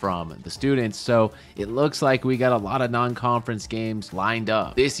misconduct from the students, so it looks like we got a lot of non-conference games lined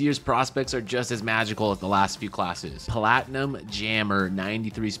up. This year's prospects are just as magical as the last few classes. Platinum Jammer,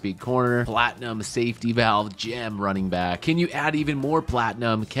 93 speed corner. Platinum safety valve gem running back. Can you add even more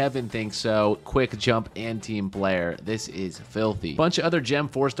platinum? Kevin thinks so. Quick jump and team player. This is filthy. Bunch of other gem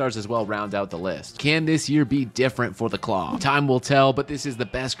 4-stars as well round out the list. Can this year be different for the Claw? Time will tell, but this is the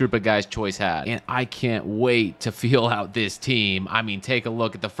best group of guys Choice had, and I can't wait to feel out this team. I mean, take a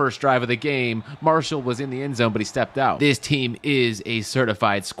look at the first drive of the game. Marshall was in the end zone, but he stepped out. This team is a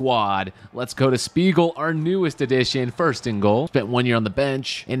certified squad. Let's go to Spiegel, our newest addition. 1st and goal. Spent 1 year on the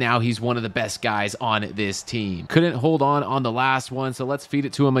bench, and now he's one of the best guys on this team. Couldn't hold on the last one, so let's feed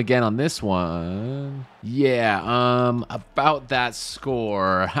it to him again on this one. Yeah, about that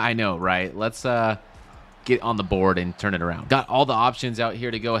score. I know, right? Let's get on the board and turn it around. Got all the options out here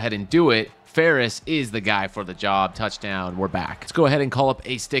to go ahead and do it. Ferris is the guy for the job. Touchdown. We're back. Let's go ahead and call up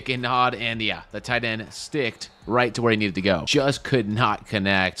a stick and nod, and yeah, the tight end sticked right to where he needed to go. Just could not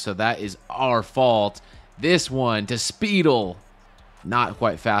connect, so that is our fault. This one to Speedle. Not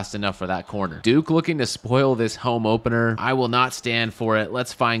quite fast enough for that corner. Duke looking to spoil this home opener. I will not stand for it.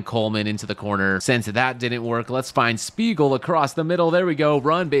 Let's find Coleman into the corner. Since that didn't work, let's find Spiegel across the middle. There we go.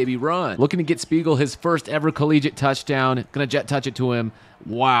 Run, baby, run. Looking to get Spiegel his first ever collegiate touchdown. Gonna jet touch it to him.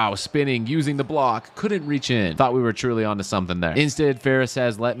 Wow, spinning, using the block. Couldn't reach in. Thought we were truly onto something there. Instead, Ferris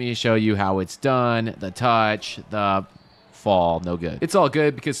says, let me show you how it's done. The touch, the fall, no good. It's all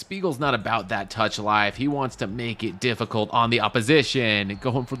good because Spiegel's not about that touch life. He wants to make it difficult on the opposition.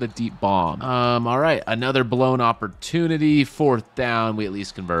 Going for the deep bomb. All right, another blown opportunity. 4th down, we at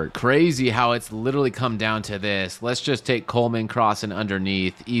least convert. Crazy how it's literally come down to this. Let's just take Coleman crossing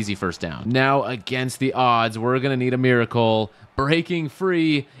underneath. Easy 1st down. Now against the odds, we're gonna need a miracle. Breaking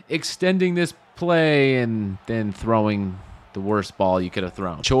free, extending this play, and then throwing the worst ball you could have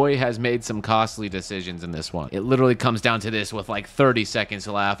thrown. Choi has made some costly decisions in this one. It literally comes down to this with like 30 seconds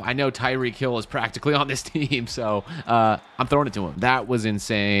left. I know Tyreek Hill is practically on this team, so I'm throwing it to him. That was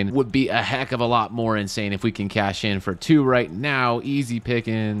insane. Would be a heck of a lot more insane if we can cash in for 2 right now. Easy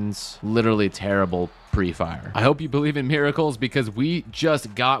pickings. Literally terrible pre-fire. I hope you believe in miracles because we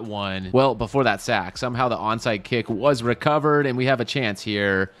just got one. Well, before that sack, somehow the onside kick was recovered and we have a chance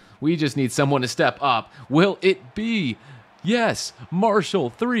here. We just need someone to step up. Will it be? Yes, Marshall,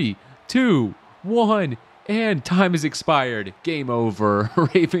 3, 2, 1, and time has expired. Game over.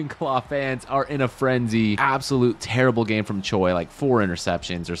 Ravenclaw fans are in a frenzy. Absolute terrible game from Choi, like 4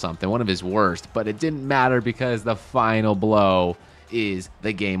 interceptions or something, one of his worst, but it didn't matter because the final blow, is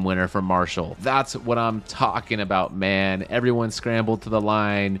the game winner for Marshall. That's what I'm talking about, man. Everyone scrambled to the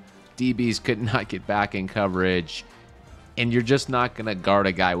line. DBs could not get back in coverage. And you're just not going to guard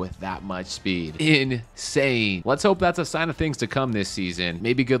a guy with that much speed. Insane. Let's hope that's a sign of things to come this season.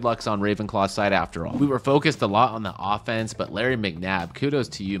 Maybe good luck's on Ravenclaw's side after all. We were focused a lot on the offense, but Larry McNabb, kudos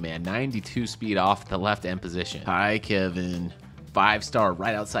to you, man. 92 speed off the left end position. Hi, Kevin. 5-star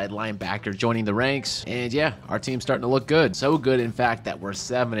right outside linebacker joining the ranks. And yeah, our team's starting to look good. So good, in fact, that we're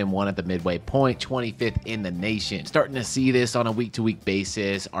 7-1 at the midway point, 25th in the nation. Starting to see this on a week-to-week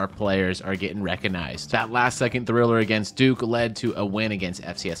basis. Our players are getting recognized. That last-second thriller against Duke led to a win against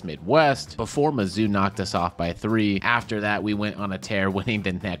FCS Midwest before Mizzou knocked us off by 3. After that, we went on a tear, winning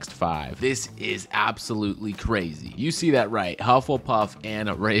the next 5. This is absolutely crazy. You see that right. Hufflepuff and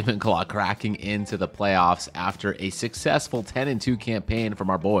Ravenclaw cracking into the playoffs after a successful 10-2 campaign from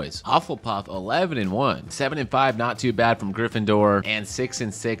our boys. Hufflepuff 11-1, 7-5, not too bad from Gryffindor, and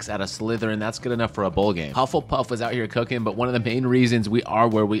 6-6 out of Slytherin. That's good enough for a bowl game. Hufflepuff was out here cooking, but one of the main reasons we are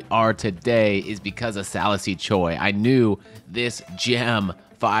where we are today is because of Salasy Choi. I knew this gem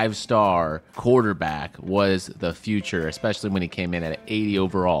 5-star quarterback was the future, especially when he came in at 80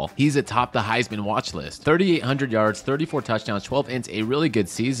 overall. He's atop the Heisman watch list. 3,800 yards, 34 touchdowns, 12 ints, a really good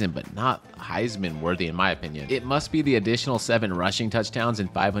season, but not Heisman worthy in my opinion. It must be the additional 7 rushing touchdowns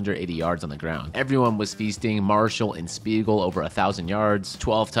and 580 yards on the ground. Everyone was feasting. Marshall and Spiegel over 1,000 yards,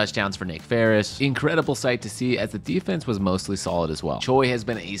 12 touchdowns for Nick Ferris. Incredible sight to see as the defense was mostly solid as well. Choi has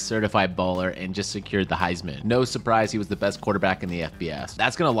been a certified bowler and just secured the Heisman. No surprise he was the best quarterback in the FBS.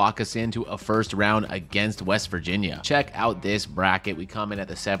 That's going to lock us into a first round against West Virginia. Check out this bracket. We come in at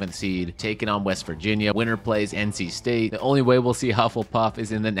the 7th seed, taking on West Virginia. Winner plays NC State. The only way we'll see Hufflepuff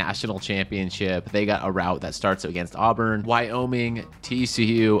is in the national championship. They got a route that starts against Auburn. Wyoming,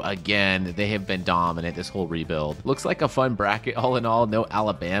 TCU, again, they have been dominant this whole rebuild. Looks like a fun bracket all in all. No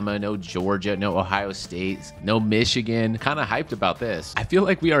Alabama, no Georgia, no Ohio State, no Michigan. Kind of hyped about this. I feel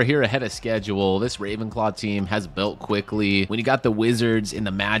like we are here ahead of schedule. This Ravenclaw team has built quickly. When you got the Wizards in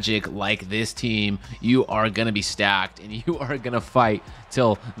the Magic like this team, you are going to be stacked and you are going to fight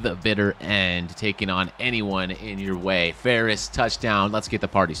till the bitter end, taking on anyone in your way. Ferris, touchdown. Let's get the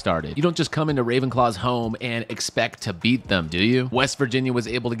party started. You don't just come into Ravenclaw's home and expect to beat them, do you? West Virginia was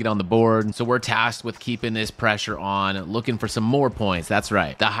able to get on the board, so we're tasked with keeping this pressure on, looking for some more points. That's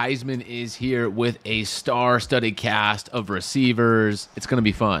right. The Heisman is here with a star-studded cast of receivers. It's going to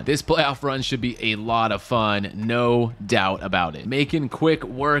be fun. This playoff run should be a lot of fun, no doubt about it. Making quick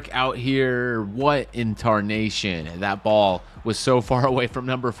work out here. What in tarnation? That ball was so far away from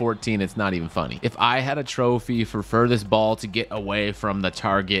number 14, it's not even funny. If I had a trophy for furthest ball to get away from the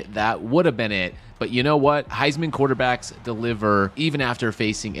target, that would have been it. But you know what? Heisman quarterbacks deliver even after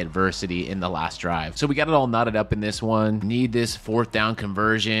facing adversity in the last drive. So we got it all knotted up in this one. Need this 4th down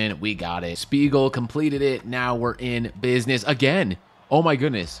conversion. We got it. Spiegel completed it. Now we're in business again. Oh my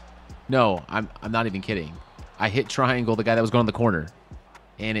goodness. No, I'm not even kidding. I hit triangle, the guy that was going in the corner,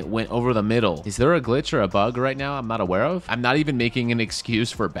 and it went over the middle. Is there a glitch or a bug right now I'm not aware of? I'm not even making an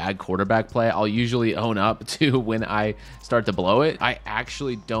excuse for bad quarterback play. I'll usually own up to when I start to blow it. I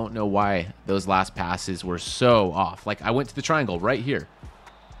actually don't know why those last passes were so off. Like, I went to the triangle right here.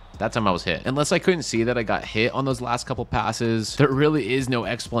 That time I was hit. Unless I couldn't see that I got hit on those last couple passes, there really is no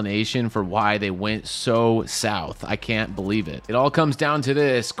explanation for why they went so south. I can't believe it. It all comes down to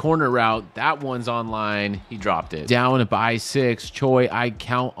this corner route. That one's online. He dropped it. Down by 6. Choi, I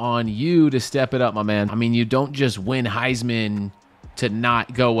count on you to step it up, my man. I mean, you don't just win Heisman to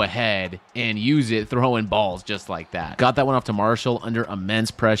not go ahead and use it throwing balls just like that. Got that one off to Marshall under immense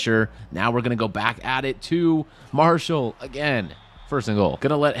pressure. Now we're going to go back at it to Marshall again. 1st and goal.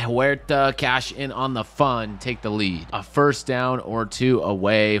 Gonna let Huerta cash in on the fun, take the lead. A 1st down or 2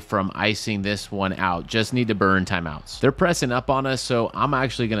 away from icing this one out. Just need to burn timeouts. They're pressing up on us, so I'm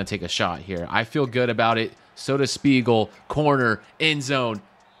actually gonna take a shot here. I feel good about it. So does Spiegel. Corner, end zone.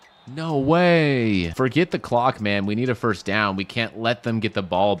 No way. Forget the clock, man. We need a 1st down. We can't let them get the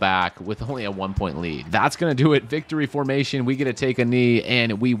ball back with only a 1-point lead. That's going to do it. Victory formation. We get to take a knee,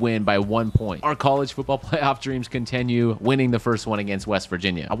 and we win by 1 point. Our college football playoff dreams continue, winning the first one against West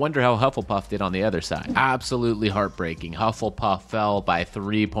Virginia. I wonder how Hufflepuff did on the other side. Absolutely heartbreaking. Hufflepuff fell by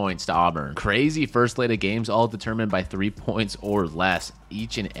 3 points to Auburn. Crazy first slate of games, all determined by 3 points or less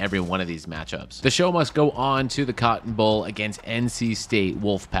each and every one of these matchups. The show must go on to the Cotton Bowl against NC State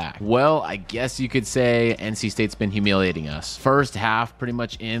Wolfpack. Well, I guess you could say NC State's been humiliating us. First half pretty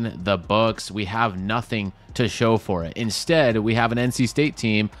much in the books. We have nothing to show for it. Instead, we have an NC State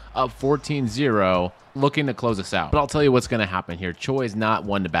team up 14-0, looking to close us out. But I'll tell you what's going to happen here. Choi is not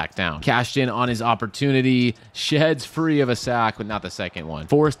one to back down. Cashed in on his opportunity, sheds free of a sack, but not the second one.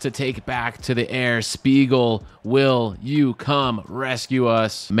 Forced to take back to the air. Spiegel, will you come rescue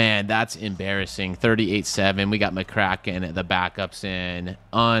us? Man, that's embarrassing. 38-7. We got McCracken, the backups in.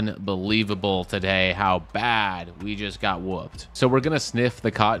 Unbelievable today how bad we just got whooped. So we're going to sniff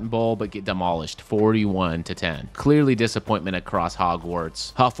the Cotton Bowl, but get demolished 41-10. Clearly disappointment across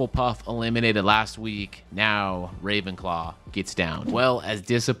Hogwarts. Hufflepuff eliminated last week. Now Ravenclaw gets down. Well, as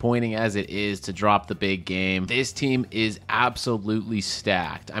disappointing as it is to drop the big game, this team is absolutely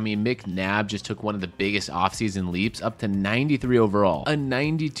stacked. I mean, McNabb just took one of the biggest offseason leaps up to 93 overall. A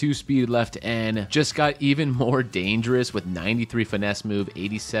 92 speed left end, just got even more dangerous with 93 finesse move,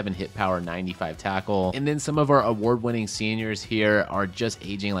 87 hit power, 95 tackle. And then some of our award-winning seniors here are just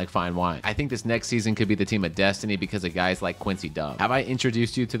aging like fine wine. I think this next season could be the team of destiny because of guys like Quincy Dove. Have I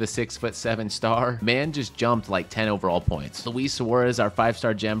introduced you to the 6'7" star? Man just jumped like 10 overall points. Luis Suarez, our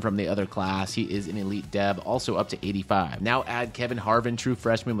 5-star gem from the other class. He is an elite dev, also up to 85. Now add Kevin Harvin, true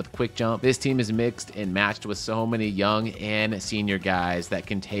freshman with quick jump. This team is mixed and matched with so many young and senior guys that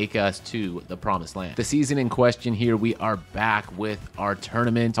can take us to the promised land. The season in question here, we are back with our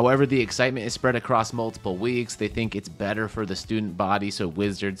tournament. However, the excitement is spread across multiple weeks. They think it's better for the student body, so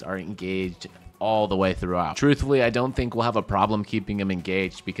Wizards are engaged all the way throughout. Truthfully, I don't think we'll have a problem keeping them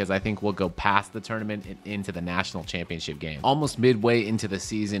engaged because I think we'll go past the tournament and into the national championship game. Almost midway into the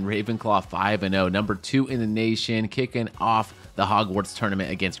season, Ravenclaw 5-0, number 2 in the nation, kicking off the Hogwarts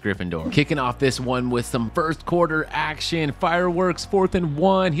tournament against Gryffindor. Kicking off this one with some first quarter action, fireworks, 4th and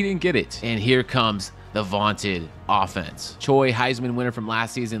 1. He didn't get it. And here comes the vaunted offense. Choi, Heisman winner from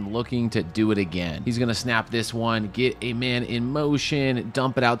last season, looking to do it again. He's gonna snap this one, get a man in motion,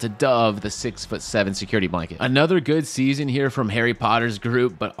 dump it out to Dove, the 6'7" security blanket. Another good season here from Harry Potter's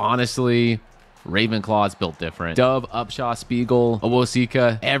group, but honestly, Ravenclaw is built different. Dove, Upshaw, Spiegel,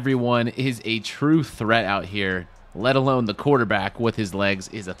 Owosika, everyone is a true threat out here. Let alone the quarterback with his legs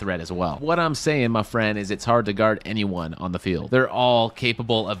is a threat as well. What I'm saying, my friend, is it's hard to guard anyone on the field. They're all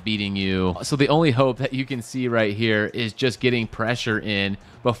capable of beating you. So the only hope that you can see right here is just getting pressure in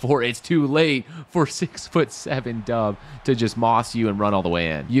before it's too late for 6'7" Dove to just moss you and run all the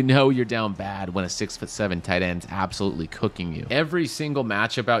way in. You know you're down bad when a 6'7" tight end's absolutely cooking you. Every single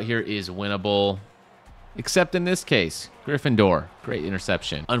matchup out here is winnable, except in this case, Gryffindor. Great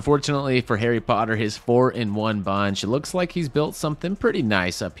interception. Unfortunately for Harry Potter, his 4-1 bunch, it looks like he's built something pretty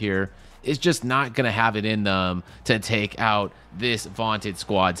nice up here. It's just not going to have it in them to take out this vaunted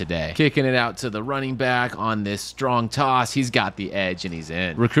squad today. Kicking it out to the running back on this strong toss. He's got the edge and he's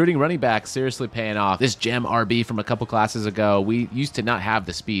in. Recruiting running back seriously paying off. This gem RB from a couple classes ago, we used to not have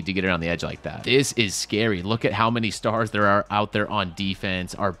the speed to get around the edge like that. This is scary. Look at how many stars there are out there on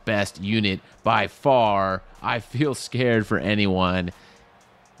defense. Our best unit by far. I feel scared for anyone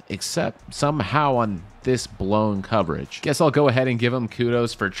except somehow on this blown coverage. Guess I'll go ahead and give him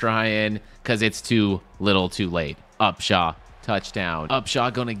kudos for trying because it's too little too late. Upshaw, touchdown.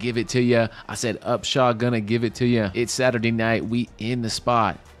 Upshaw gonna give it to you. I said Upshaw gonna give it to you. It's Saturday night. We in the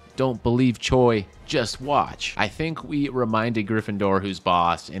spot. Don't believe Choi. Just watch. I think we reminded Gryffindor who's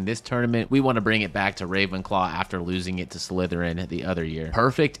boss. In this tournament, we want to bring it back to Ravenclaw after losing it to Slytherin the other year.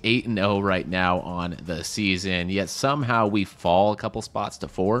 Perfect 8-0 right now on the season, yet somehow we fall a couple spots to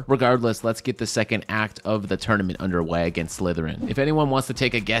 4. Regardless, let's get the second act of the tournament underway against Slytherin. If anyone wants to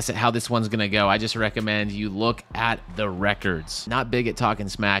take a guess at how this one's going to go, I just recommend you look at the records. Not big at talking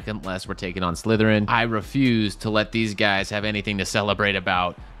smack unless we're taking on Slytherin. I refuse to let these guys have anything to celebrate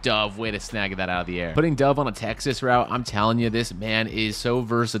about. Dove, way to snag that out of the air. Putting Dove on a Texas route, I'm telling you, this man is so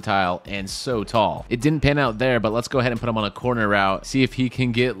versatile and so tall. It didn't pan out there, but let's go ahead and put him on a corner route, see if he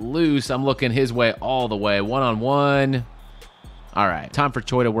can get loose. I'm looking his way all the way. One-on-one. All right, time for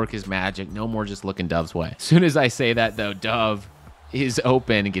Choi to work his magic. No more just looking Dove's way. As soon as I say that, though, Dove is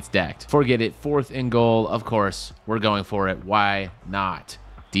open and gets decked. Forget it. 4th and goal. Of course, we're going for it. Why not?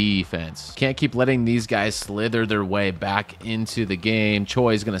 Defense. Can't keep letting these guys slither their way back into the game.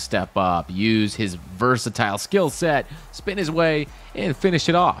 Choi's going to step up, use his versatile skill set, spin his way, and finish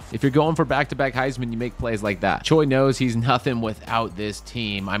it off. If you're going for back-to-back Heisman, you make plays like that. Choi knows he's nothing without this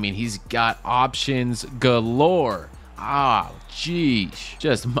team. I mean, he's got options galore. Oh, geez.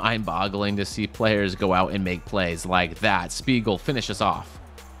 Just mind-boggling to see players go out and make plays like that. Spiegel, finish us off.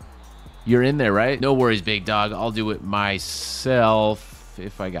 You're in there, right? No worries, big dog. I'll do it myself.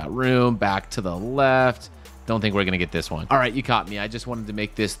 If I got room, back to the left, Don't think we're going to get this one. All right, you caught me. I just wanted to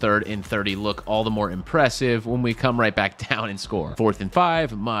make this 3rd and 30 look all the more impressive when we come right back down and score. 4th and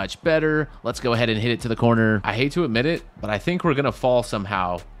 5, much better. Let's go ahead and hit it to the corner. I hate to admit it, but I think we're going to fall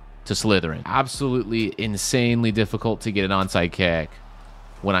somehow to Slytherin. Absolutely insanely difficult to get an onside kick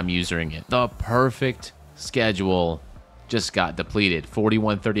when I'm using it. The perfect schedule just got depleted.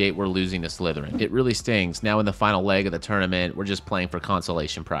 41-38, we're losing to Slytherin. It really stings. Now in the final leg of the tournament, we're just playing for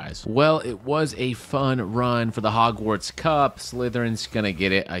consolation prize. Well, it was a fun run for the Hogwarts Cup. Slytherin's gonna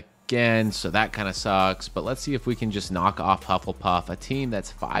get it again, so that kind of sucks. But let's see if we can just knock off Hufflepuff, a team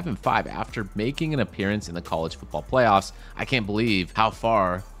that's 5-5 after making an appearance in the college football playoffs. I can't believe how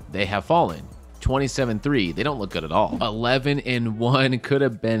far they have fallen. 27-3, they don't look good at all. 11-1 could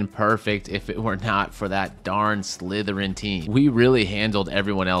have been perfect if it were not for that darn Slytherin team. We really handled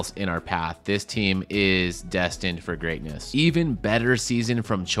everyone else in our path. This team is destined for greatness. Even better season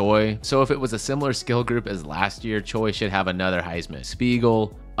from Choi. So if it was a similar skill group as last year, Choi should have another Heisman.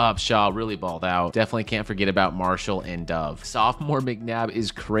 Spiegel, Upshaw really balled out. Definitely can't forget about Marshall and Dove. Sophomore McNabb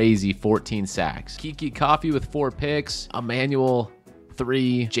is crazy, 14 sacks. Kiki Coffee with 4 picks. Emmanuel,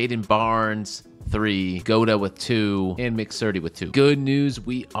 3. Jaden Barnes, 3, Goda with 2, and McSurdy with 2. Good news,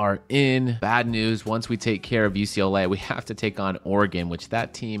 we are in. Bad news, once we take care of UCLA, we have to take on Oregon, which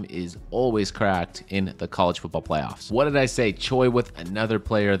that team is always cracked in the college football playoffs. What did I say? Choi with another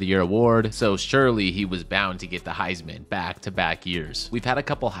Player of the Year award, so surely he was bound to get the Heisman back-to-back years. We've had a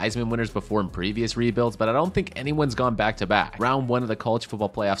couple Heisman winners before in previous rebuilds, but I don't think anyone's gone back-to-back. Round 1 of the college football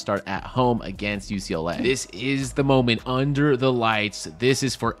playoffs start at home against UCLA. This is the moment under the lights. This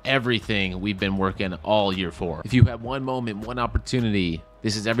is for everything we've been working all year for. If you had one moment, one opportunity,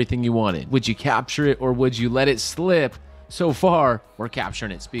 this is everything you wanted. Would you capture it or would you let it slip? So far, we're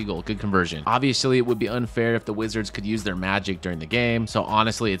capturing it. Spiegel, good conversion. Obviously, it would be unfair if the Wizards could use their magic during the game. So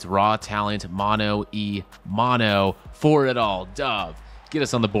honestly, it's raw talent, mono for it all. Dove, get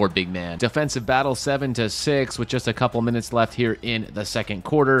us on the board, big man. Defensive battle 7-6 with just a couple minutes left here in the second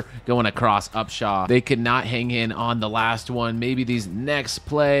quarter. Going across Upshaw. They could not hang in on the last one. Maybe these next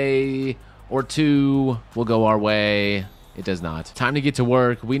play or 2 will go our way. It does not. Time to get to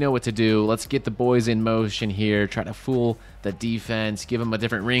work. We know what to do. Let's get the boys in motion here. Try to fool the defense. Give them a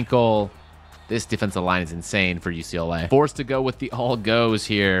different wrinkle. This defensive line is insane for UCLA. Forced to go with the all goes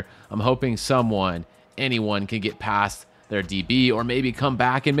here. I'm hoping anyone can get past their DB or maybe come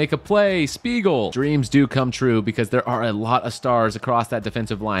back and make a play. Spiegel. Dreams do come true because there are a lot of stars across that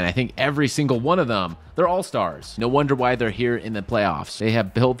defensive line. I think every single one of them, they're all stars. No wonder why they're here in the playoffs. They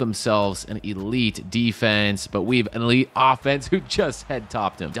have built themselves an elite defense, but we've an elite offense who just head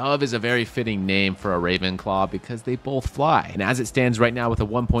topped them. Dove is a very fitting name for a Ravenclaw because they both fly. And as it stands right now with a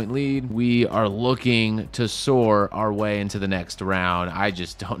 1-point lead, we are looking to soar our way into the next round. I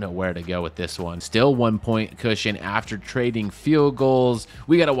just don't know where to go with this one. Still 1-point cushion after trading field goals.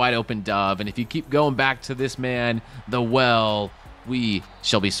 We got a wide open Dove, and if you keep going back to this man, the well, we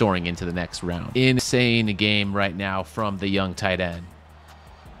shall be soaring into the next round. Insane game right now from the young tight end.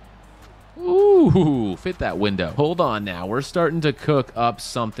 Ooh, fit that window. Hold on now. We're starting to cook up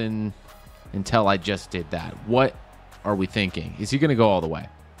something until I just did that. What are we thinking? Is he going to go all the way?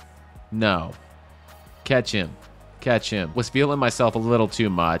 No. Catch him. Catch him. Was feeling myself a little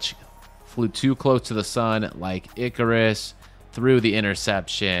too much. Flew too close to the sun like Icarus. Threw the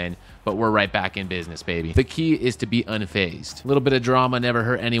interception, but we're right back in business, baby. The key is to be unfazed. A little bit of drama never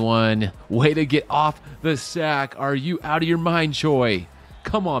hurt anyone. Way to get off the sack. Are you out of your mind, Choi?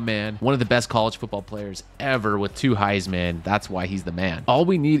 Come on, man. One of the best college football players ever with 2 Heisman. That's why he's the man. All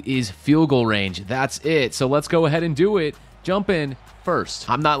we need is field goal range. That's it. So let's go ahead and do it. Jump in first.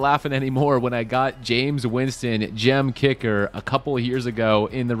 I'm not laughing anymore when I got James Winston, gem kicker, a couple of years ago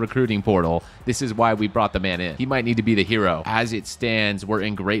in the recruiting portal. This is why we brought the man in. He might need to be the hero. As it stands, we're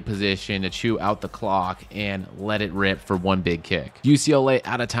in great position to chew out the clock and let it rip for one big kick. UCLA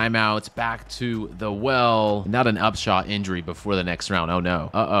out of timeouts, back to the well. Not an Upshaw injury before the next round. Oh no.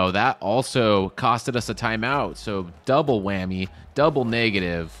 Uh-oh, that also costed us a timeout. So double whammy, double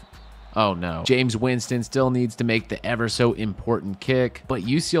negative. Oh no. James Winston still needs to make the ever so important kick, but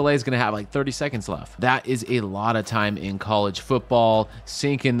UCLA is going to have like 30 seconds left. That is a lot of time in college football.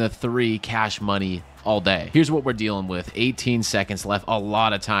 Sinking the 3 cash money all day. Here's what we're dealing with. 18 seconds left. A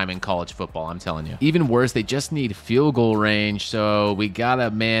lot of time in college football, I'm telling you. Even worse, they just need field goal range, so we got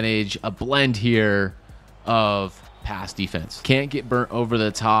to manage a blend here of pass defense. Can't get burnt over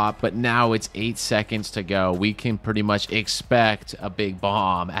the top, but now it's 8 seconds to go. We can pretty much expect a big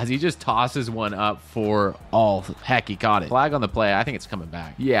bomb as he just tosses one up for all. Heck, he caught it. Flag on the play. I think it's coming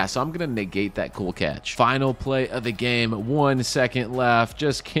back. Yeah, so I'm going to negate that cool catch. Final play of the game. 1 second left.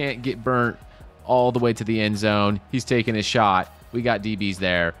 Just can't get burnt all the way to the end zone. He's taking his shot. We got DBs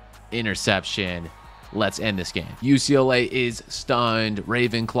there. Interception. Let's end this game. UCLA is stunned.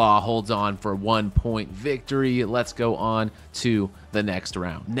 Ravenclaw holds on for 1-point victory. Let's go on to the next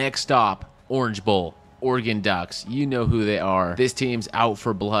round. Next stop, Orange Bowl. Oregon Ducks, you know who they are. This team's out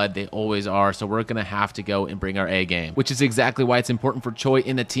for blood. They always are. So we're going to have to go and bring our A game, which is exactly why it's important for Choi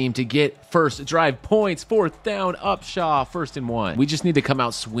and the team to get first drive points. 4th down, Upshaw, 1st and 1. We just need to come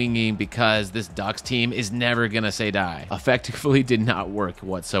out swinging because this Ducks team is never going to say die. Effectively did not work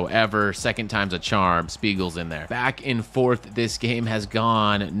whatsoever. Second time's a charm. Spiegel's in there. Back and forth this game has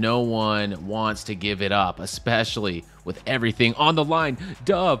gone. No one wants to give it up, especially with everything on the line.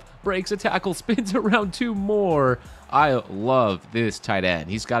 Dove breaks a tackle, spins around 2 more. I love this tight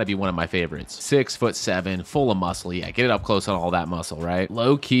end. He's got to be one of my favorites. 6'7", full of muscle. Yeah, get it up close on all that muscle, right?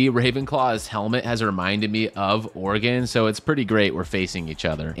 Low key, Ravenclaw's helmet has reminded me of Oregon, so it's pretty great we're facing each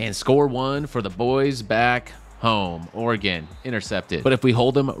other. And score 1 for the boys back home. Oregon intercepted. But if we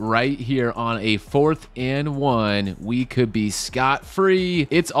hold them right here on a 4th and 1, we could be scot-free.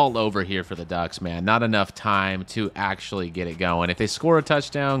 It's all over here for the Ducks, man. Not enough time to actually get it going. If they score a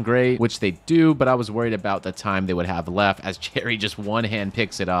touchdown, great, which they do, but I was worried about the time they would have left as Jerry just one hand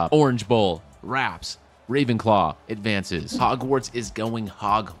picks it up. Orange Bowl, wraps. Ravenclaw advances. Hogwarts is going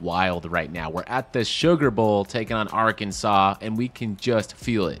hog wild right now. We're at the Sugar Bowl taking on Arkansas, and we can just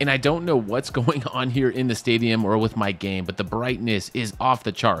feel it. And I don't know what's going on here in the stadium or with my game, but the brightness is off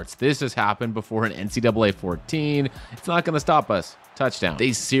the charts. This has happened before in NCAA 14. It's not going to stop us. Touchdown.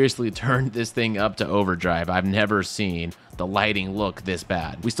 They seriously turned this thing up to overdrive. I've never seen the lighting look this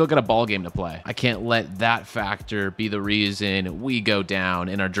bad. We still got a ball game to play. I can't let that factor be the reason we go down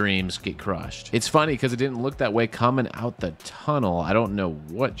and our dreams get crushed. It's funny because it didn't look that way coming out the tunnel. I don't know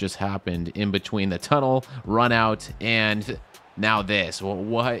what just happened in between the tunnel, run out, and now this. Well,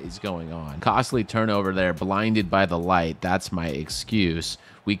 what is going on? Costly turnover there, blinded by the light. That's my excuse.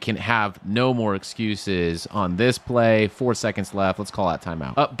 We can have no more excuses on this play. 4 seconds left. Let's call that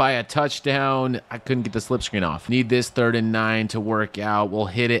timeout. Up by a touchdown. I couldn't get the slip screen off. Need this 3rd and 9 to work out. We'll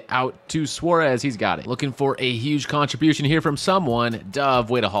hit it out to Suarez. He's got it. Looking for a huge contribution here from someone. Dove,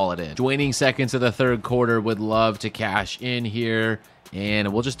 way to haul it in. Joining seconds of the 3rd quarter. Would love to cash in here.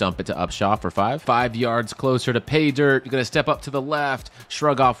 And we'll just dump it to Upshaw for 5. 5 yards closer to pay dirt. You're going to step up to the left,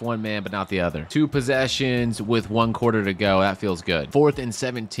 shrug off one man, but not the other. 2 possessions with 1 quarter to go. That feels good. 4th and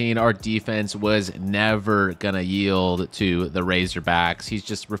 17. Our defense was never going to yield to the Razorbacks. He's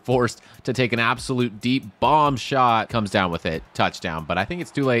just forced to take an absolute deep bomb shot. Comes down with it. Touchdown. But I think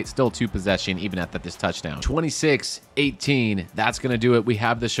it's too late. Still 2 possession, even at this touchdown. 26-18. That's going to do it. We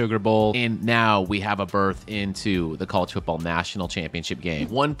have the Sugar Bowl, and now we have a berth into the College Football National Championship game.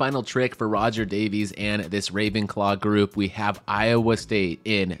 One final trick for Roger Davies and this Ravenclaw group. We have Iowa State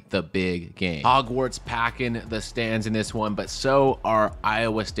in the big game. Hogwarts packing the stands in this one, but so are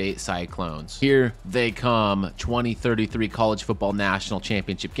Iowa State Cyclones. Here they come. 2033 College Football National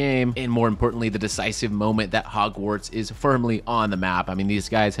Championship game, and more importantly, the decisive moment that Hogwarts is firmly on the map. I mean, these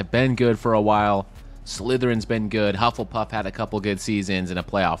guys have been good for a while. Slytherin's been good. Hufflepuff had a couple good seasons in a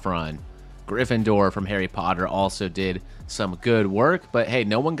playoff run. Gryffindor from Harry Potter also did some good work, but hey,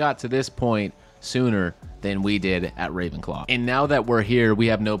 no one got to this point sooner than we did at Ravenclaw. And now that we're here, we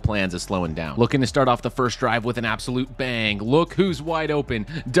have no plans of slowing down. Looking to start off the first drive with an absolute bang. Look who's wide open.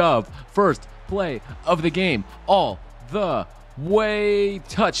 Dove, first play of the game, all the way.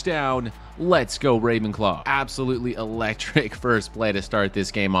 Touchdown. Let's go Ravenclaw. Absolutely electric first play to start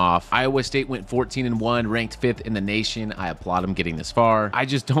this game off. Iowa State went 14-1, ranked 5th in the nation. I applaud them getting this far. I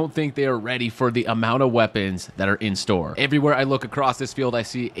just don't think they are ready for the amount of weapons that are in store. Everywhere I look across this field, I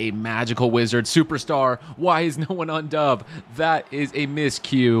see a magical wizard superstar. Why is no one on Dove? That is a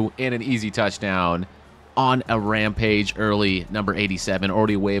miscue and an easy touchdown. On a rampage early, number 87,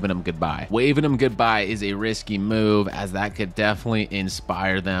 already waving them goodbye. Waving them goodbye is a risky move, as that could definitely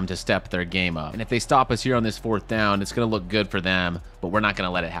inspire them to step their game up. And if they stop us here on this 4th down, it's going to look good for them, but we're not going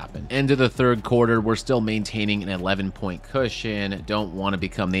to let it happen. End of the 3rd quarter, we're still maintaining an 11-point cushion. Don't want to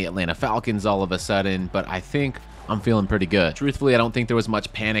become the Atlanta Falcons all of a sudden, but I think I'm feeling pretty good. Truthfully, I don't think there was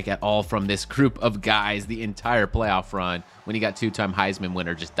much panic at all from this group of guys the entire playoff run when you got 2-time Heisman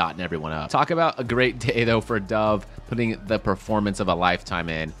winner just dotting everyone up. Talk about a great day, though, for Dove, putting the performance of a lifetime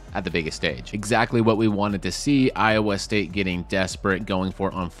in at the biggest stage. Exactly what we wanted to see. Iowa State getting desperate, going for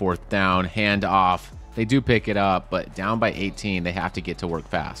it on 4th down, hand off, They do pick it up, but down by 18, they have to get to work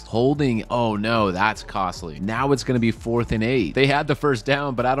fast. Holding, oh no, that's costly. Now it's going to be 4th and 8. They had the first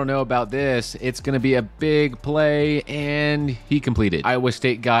down, but I don't know about this. It's going to be a big play, and he completed. Iowa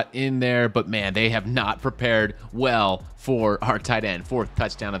State got in there, but man, they have not prepared well for our tight end. 4th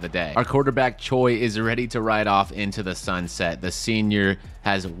touchdown of the day. Our quarterback Choi is ready to ride off into the sunset. The senior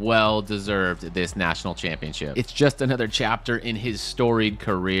has well deserved this national championship. It's just another chapter in his storied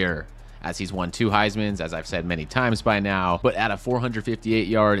career, as he's won 2 Heismans, as I've said many times by now. But at a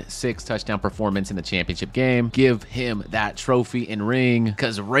 458-yard, 6-touchdown performance in the championship game, give him that trophy and ring,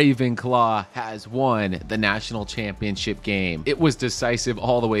 because Ravenclaw has won the national championship game. It was decisive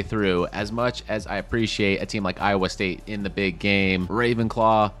all the way through. As much as I appreciate a team like Iowa State in the big game,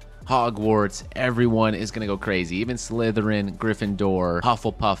 Ravenclaw, Hogwarts, everyone is going to go crazy. Even Slytherin, Gryffindor,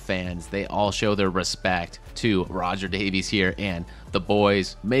 Hufflepuff fans, they all show their respect to Roger Davies here and the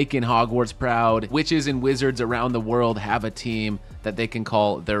boys, making Hogwarts proud. Witches and wizards around the world have a team that they can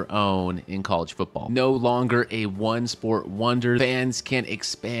call their own in college football. No longer a one-sport wonder. Fans can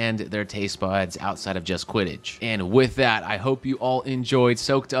expand their taste buds outside of just Quidditch. And with that, I hope you all enjoyed,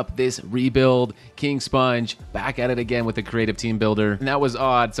 soaked up this rebuild. KingSponge back at it again with the creative team builder. And that was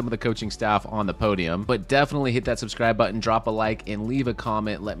odd, some of the coaching staff on the podium, but definitely hit that subscribe button, drop a like, and leave a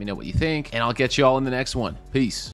comment. Let me know what you think, and I'll get you all in the next one. Peace.